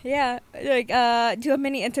 Yeah, like do a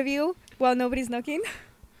mini interview while nobody's knocking.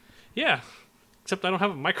 Yeah, except I don't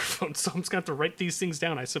have a microphone, so I'm just gonna have to write these things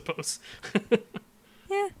down, I suppose.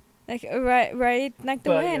 Yeah, like write like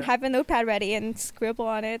the way and yeah. have a notepad ready and scribble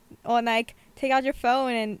on it, or like take out your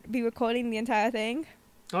phone and be recording the entire thing.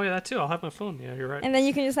 Oh yeah, that too. I'll have my phone. Yeah, you're right. And then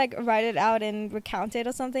you can just like write it out and recount it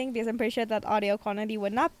or something because I'm pretty sure that audio quality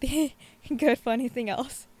would not be good for anything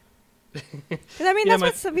else. Because I mean, Yeah, that's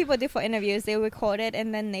what some people do for interviews. They record it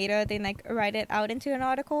and then later they like write it out into an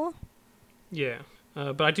article. Yeah,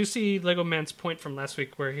 but I do see Lego Man's point from last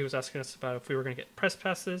week where he was asking us about if we were going to get press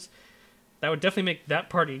passes. That would definitely make that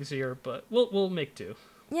part easier, but we'll make do.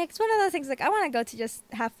 Yeah, it's one of those things like I want to go to just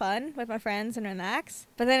have fun with my friends and relax,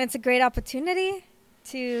 but then it's a great opportunity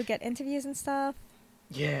to get interviews and stuff.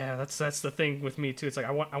 Yeah, that's the thing with me too. It's like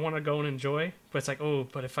I want to go and enjoy, but it's like, oh,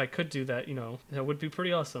 but if I could do that, that would be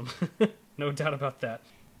pretty awesome. No doubt about that.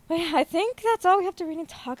 But yeah, I think that's all we have to really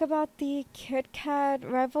talk about the Kit Kat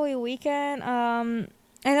Rivalry weekend. I know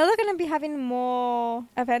they're gonna be having more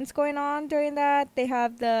events going on during that. They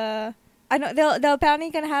have I know they're apparently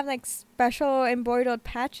gonna have like special embroidered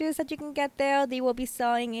patches that you can get there. They will be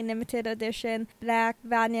selling a limited edition black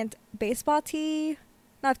Valiant baseball tee,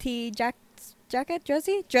 not tee, jacket,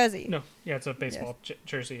 jersey. No, yeah, it's a baseball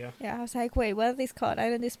jersey. Yeah. Yeah, I was like, wait, what are these called? I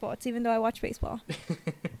don't do sports, even though I watch baseball.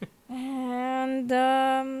 And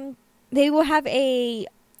they will have a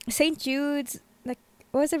St. Jude's like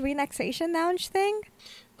what was it, relaxation lounge thing?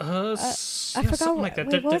 I forgot something like that.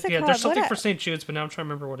 There's something for St. Jude's, but now I'm trying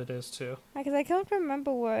to remember what it is too. Because I can't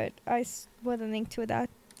remember what the link to that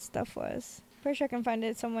stuff was. Pretty sure I can find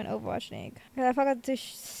it somewhere in Overwatch League. Because I forgot to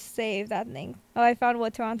save that link. Oh, I found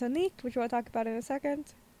what Toronto leaked, which we'll talk about in a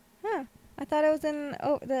second. Huh. I thought it was in...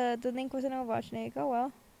 Oh, the link was in Overwatch League. Oh,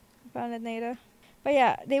 well. I found it later. But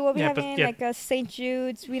yeah, they will be having like a St.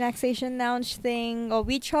 Jude's relaxation lounge thing or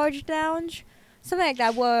recharge lounge. Something like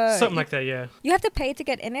that. Something like that, yeah. You have to pay to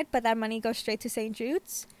get in it, but that money goes straight to St.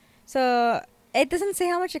 Jude's. So it doesn't say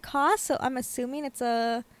how much it costs, so I'm assuming it's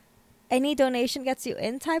any donation gets you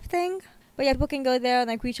in type thing. But yeah, people can go there and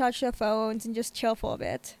like recharge their phones and just chill for a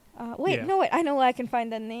bit. Wait, I know where I can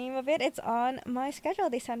find the name of it. It's on my schedule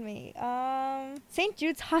they sent me. St.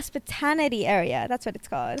 Jude's Hospitality Area. That's what it's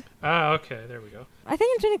called. Ah, okay. There we go. I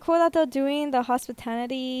think it's really cool that they're doing the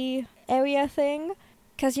hospitality area thing.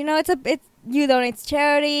 Because, you donate to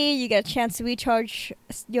charity, you get a chance to recharge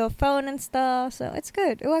your phone and stuff. So it's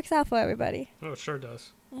good. It works out for everybody. Oh, it sure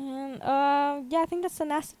does. And, I think that's the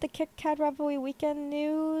last of the Kit Kat Rivalry weekend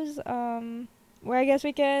news. Where I guess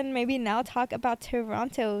we can maybe now talk about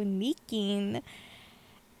Toronto leaking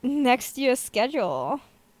next year's schedule.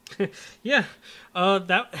 Yeah,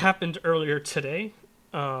 that happened earlier today.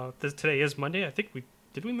 Today is Monday. I think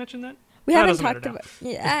did we mention that? We haven't talked about.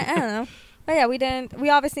 Yeah, I don't know. But yeah, we didn't. We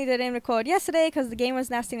obviously didn't record yesterday because the game was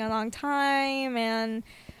lasting a long time, and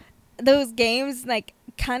those games like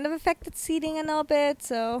kind of affected seeding a little bit,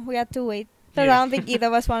 so we had to wait. But I don't think either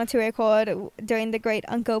of us wanted to record during the great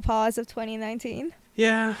Unco pause of 2019.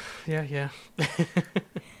 Yeah.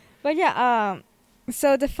 But yeah,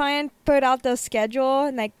 so Defiant put out the schedule,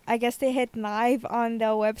 and like I guess they hit live on their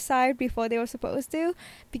website before they were supposed to,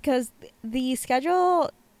 because the schedule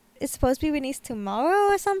is supposed to be released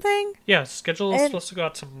tomorrow or something. Yeah, schedule is And, supposed to go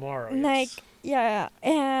out tomorrow. Like, yes. yeah,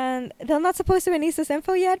 and they're not supposed to release this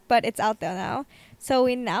info yet, but it's out there now. So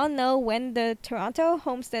we now know when the Toronto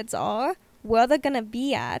homesteads are, where they're gonna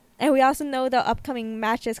be at, and we also know the upcoming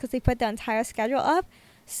matches because they put the entire schedule up,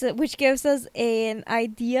 so which gives us an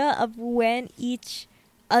idea of when each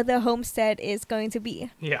other homestead is going to be.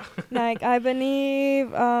 Yeah. Like, I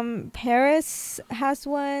believe Paris has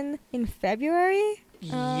one in February.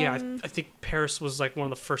 Yeah, I think Paris was like one of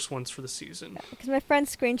the first ones for the season. Because my friend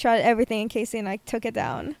screenshotted everything in case they like took it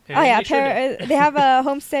down. Yeah, oh yeah, they sure did. they have a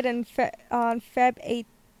homestead on Feb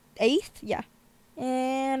 8th, yeah.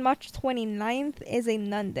 And March 29th is a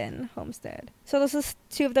London homestead. So those are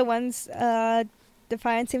two of the ones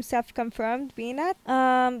Defiant seems to have confirmed being at.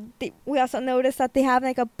 We also noticed that they have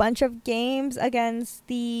like a bunch of games against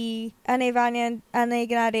the NA Valiant, NA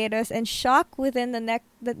Gladiators, and Shock within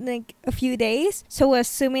a few days. So we're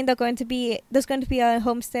assuming there's going to be a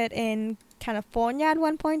homestead in California at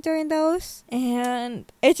one point during those. And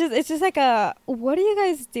it's just like what are you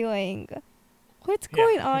guys doing? What's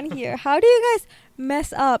going on here? How do you guys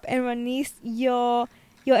mess up and release your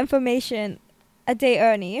information a day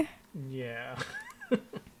early? Yeah.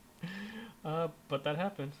 But that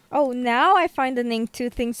happened. Oh, now I find the link to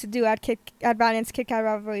things to do at Valiant's Kit Kat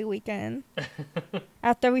Rivalry weekend.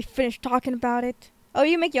 After we finish talking about it. Oh,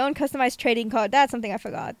 you make your own customized trading card. That's something I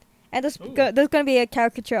forgot. And there's going to be a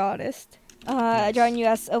caricature artist. Nice. Join you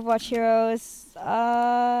as Overwatch Heroes.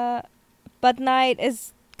 Bud Knight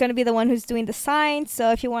is going to be the one who's doing the sign.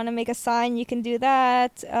 So if you want to make a sign, you can do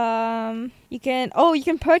that. You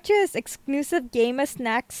can purchase exclusive gamer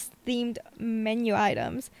snacks themed menu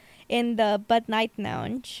items in the Bud Knight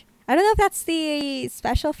lounge. I don't know if that's the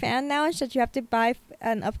special fan lounge that you have to buy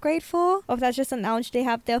an upgrade for, or if that's just a lounge they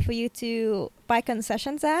have there for you to buy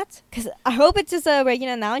concessions at. Because I hope it's just a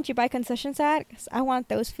regular lounge you buy concessions at, because I want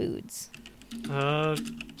those foods.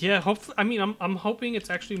 Yeah, hopefully. I mean, I'm hoping it's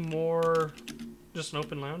actually more just an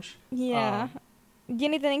open lounge. Yeah. Do you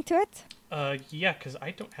need the link to it? Yeah, because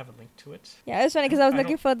I don't have a link to it. Yeah, it was funny because I was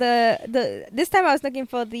looking for this time I was looking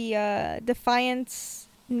for the Defiance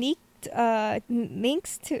leaked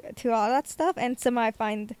links to all that stuff, and somehow I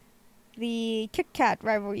find the Kit Kat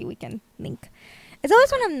Rivalry Weekend link. It's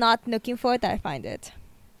always when I'm not looking for it that I find it.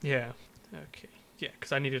 Yeah. Okay. Yeah,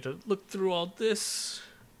 because I needed to look through all this.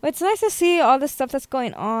 But it's nice to see all the stuff that's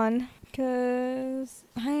going on, because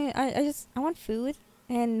I want food,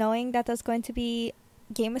 and knowing that there's going to be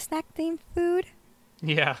gamer snack themed food.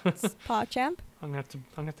 Yeah. PogChamp. I'm gonna have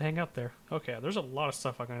to hang out there. Okay, there's a lot of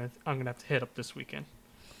stuff I'm gonna have to hit up this weekend.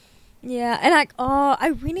 Yeah, and I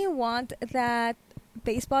really want that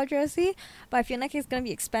baseball jersey, but I feel like it's gonna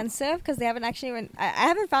be expensive because they haven't actually I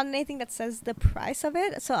haven't found anything that says the price of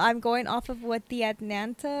it, so I'm going off of what the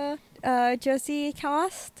Atlanta jersey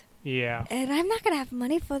cost. Yeah. And I'm not gonna have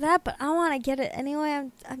money for that, but I want to get it anyway.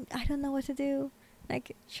 I don't know what to do.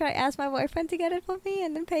 Like, should I ask my boyfriend to get it for me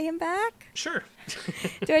and then pay him back? Sure.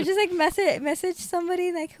 Do I just like message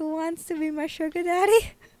somebody like who wants to be my sugar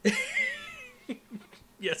daddy?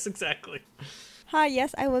 Yes, exactly. Hi,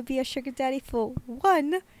 yes, I will be a sugar daddy for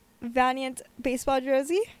one Valiant baseball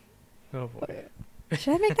jersey. Oh boy.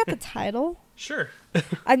 Should I make that the title? Sure.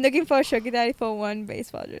 I'm looking for a sugar daddy for one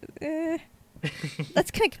baseball jersey.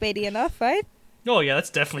 That's clickbaity enough, right? Oh yeah,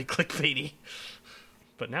 that's definitely clickbaity.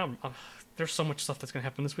 But now there's so much stuff that's gonna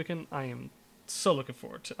happen this weekend. I am so looking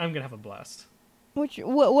forward to. I'm gonna have a blast. What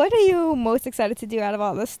are you most excited to do out of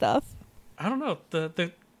all this stuff? I don't know.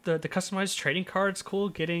 The customized trading card's cool.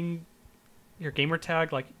 Getting your gamer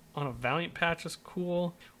tag like on a Valiant patch is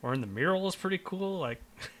cool. Or in the mural is pretty cool. Like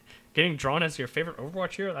getting drawn as your favorite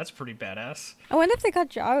Overwatch hero, that's pretty badass. I wonder if they got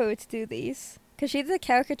Jaru to do these. Because she did the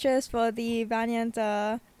caricatures for the Valiant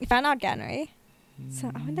fan art gallery.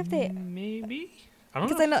 So I wonder if they... Maybe? I don't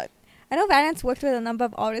know. Because I know Valiant's worked with a number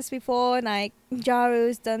of artists before. Like,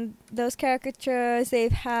 Jaru's done those caricatures.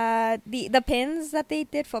 They've had... The pins that they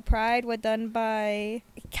did for Pride were done by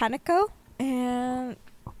Kaneko. And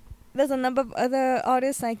there's a number of other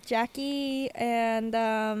artists like Jackie and...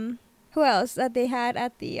 who else that they had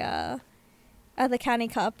at the County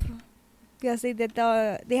Cup? Because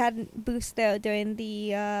they had booths there during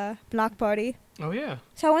the block party. Oh yeah.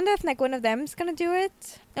 So I wonder if like one of them's gonna do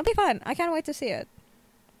it. It'll be fun. I can't wait to see it.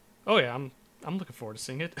 Oh yeah, I'm looking forward to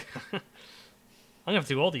seeing it. I'm gonna have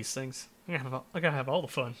to do all these things. I gotta have all the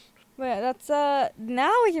fun. Well, that's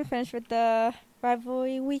now we can finish with the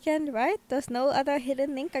rivalry weekend, right? There's no other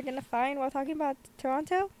hidden link I'm gonna find while talking about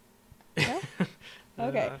Toronto. No?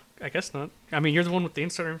 Okay. I guess not. I mean, you're the one with the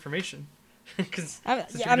insider information. Because I'm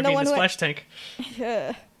the one in the who splash tank.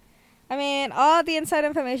 I'm I mean, all the inside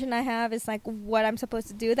information I have is like what I'm supposed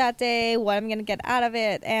to do that day, what I'm gonna get out of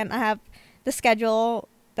it, and I have the schedule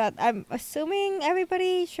that I'm assuming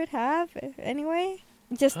everybody should have anyway.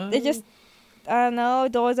 It just I don't know.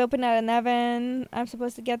 Doors open at 11. I'm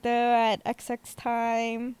supposed to get there at XX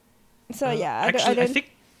time. So yeah, actually, I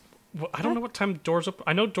think. Well, I don't know what time doors open.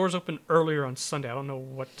 I know doors open earlier on Sunday. I don't know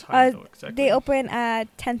what time though exactly. They open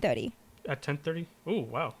at 10:30. At 10:30? Oh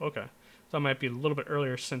wow. Okay. So it might be a little bit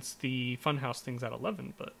earlier since the Funhouse thing's at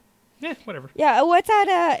 11. But yeah, whatever. Yeah, what's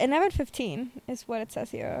at 11:15 is what it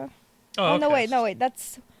says here. Oh, okay. No wait.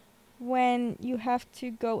 That's when you have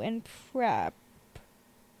to go and prep.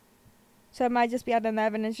 So it might just be at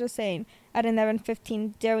 11. It's just saying at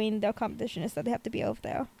 11:15 during the competition is that they have to be over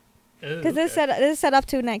there. Because this is set up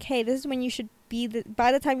to like, hey, this is when you should be.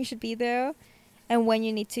 By the time you should be there, and when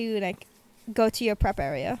you need to like go to your prep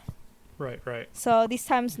area. Right. So these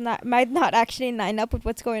times might not actually line up with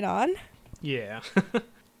what's going on. Yeah.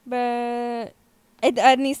 But it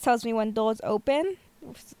at least tells me when doors open,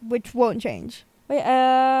 which won't change. Wait,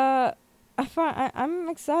 I'm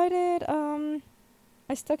excited.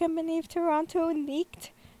 I still can't believe Toronto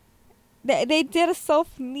leaked. They did a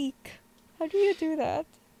self leak. How do you do that?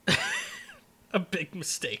 A big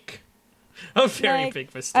mistake. A very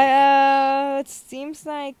big mistake. It seems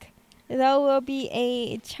like there will be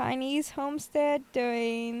a Chinese homestead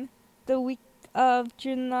during the week of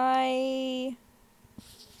July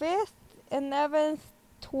 5th, 11th,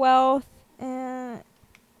 12th, and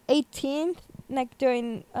 18th. Like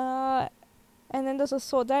during, and then there's a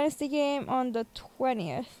Seoul Dynasty game on the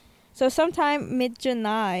 20th. So sometime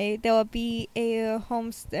mid-July, there will be a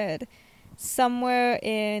homestead somewhere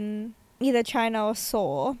in either China or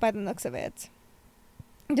Seoul, by the looks of it.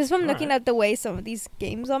 Just from looking at the way some of these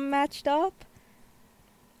games are matched up.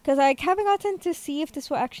 Because I haven't gotten to see if this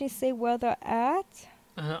will actually say where they're at.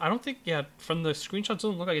 I don't think, from the screenshots, it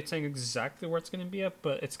doesn't look like it's saying exactly where it's going to be at,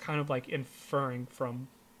 but it's kind of like inferring from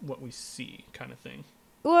what we see kind of thing.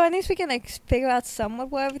 Well, at least we can like figure out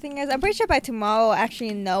somewhat where everything is. I'm pretty sure by tomorrow we'll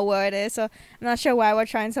actually know where it is, so I'm not sure why we're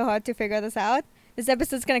trying so hard to figure this out. This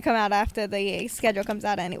episode's going to come out after the schedule comes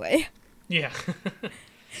out anyway. Yeah. But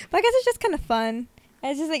I guess it's just kind of fun.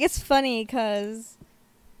 And it's just like, it's funny because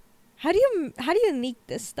how do you leak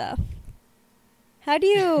this stuff? How do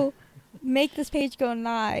you make this page go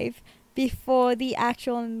live before the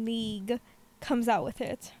actual league comes out with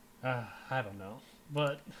it? I don't know.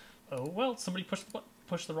 But, oh well, somebody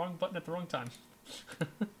pushed the wrong button at the wrong time.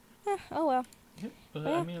 Oh well. Yeah, but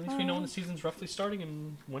I mean, at least we know when the season's roughly starting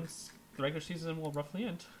and when the regular season will roughly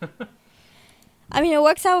end. I mean, it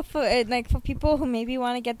works out for people who maybe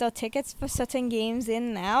want to get their tickets for certain games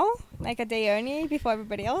in now, like a day early before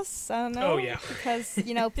everybody else. I don't know. Oh, yeah. Because,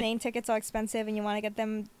 plane tickets are expensive and you want to get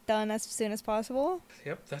them done as soon as possible.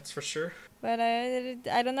 Yep, that's for sure. But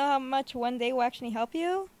I don't know how much one day will actually help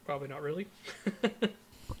you. Probably not really.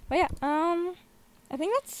 But yeah, I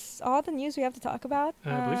think that's all the news we have to talk about.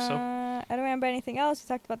 I believe so. I don't remember anything else. We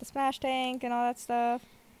talked about the Smash Tank and all that stuff.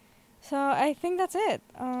 So I think that's it.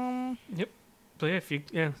 Yep. But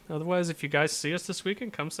yeah, otherwise, if you guys see us this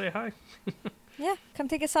weekend, come say hi. Yeah, come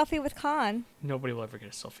take a selfie with Khan. Nobody will ever get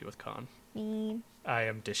a selfie with Khan. Mean. I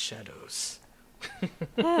am the shadows.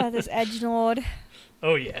 This edgelord.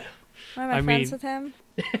 Oh, yeah. Am I friends with him?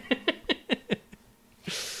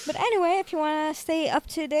 But anyway, if you want to stay up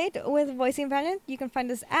to date with Voicing Valiant, you can find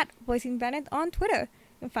us at Voicing Valiant on Twitter.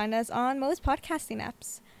 You can find us on most podcasting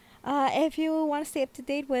apps. If you want to stay up to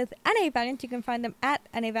date with NA Valiant, you can find them at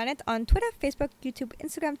NA Valiant on Twitter, Facebook, YouTube,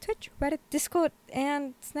 Instagram, Twitch, Reddit, Discord,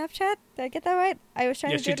 and Snapchat. Did I get that right? I was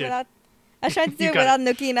trying to do it without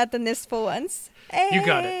looking at the list for once. Hey. You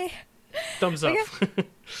got it. Thumbs up. Okay.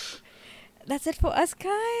 That's it for us,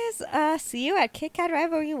 guys. See you at Kit Kat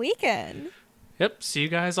Rivalry Weekend. Yep, see you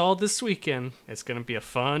guys all this weekend. It's going to be a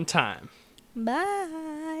fun time.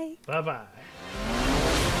 Bye. Bye-bye.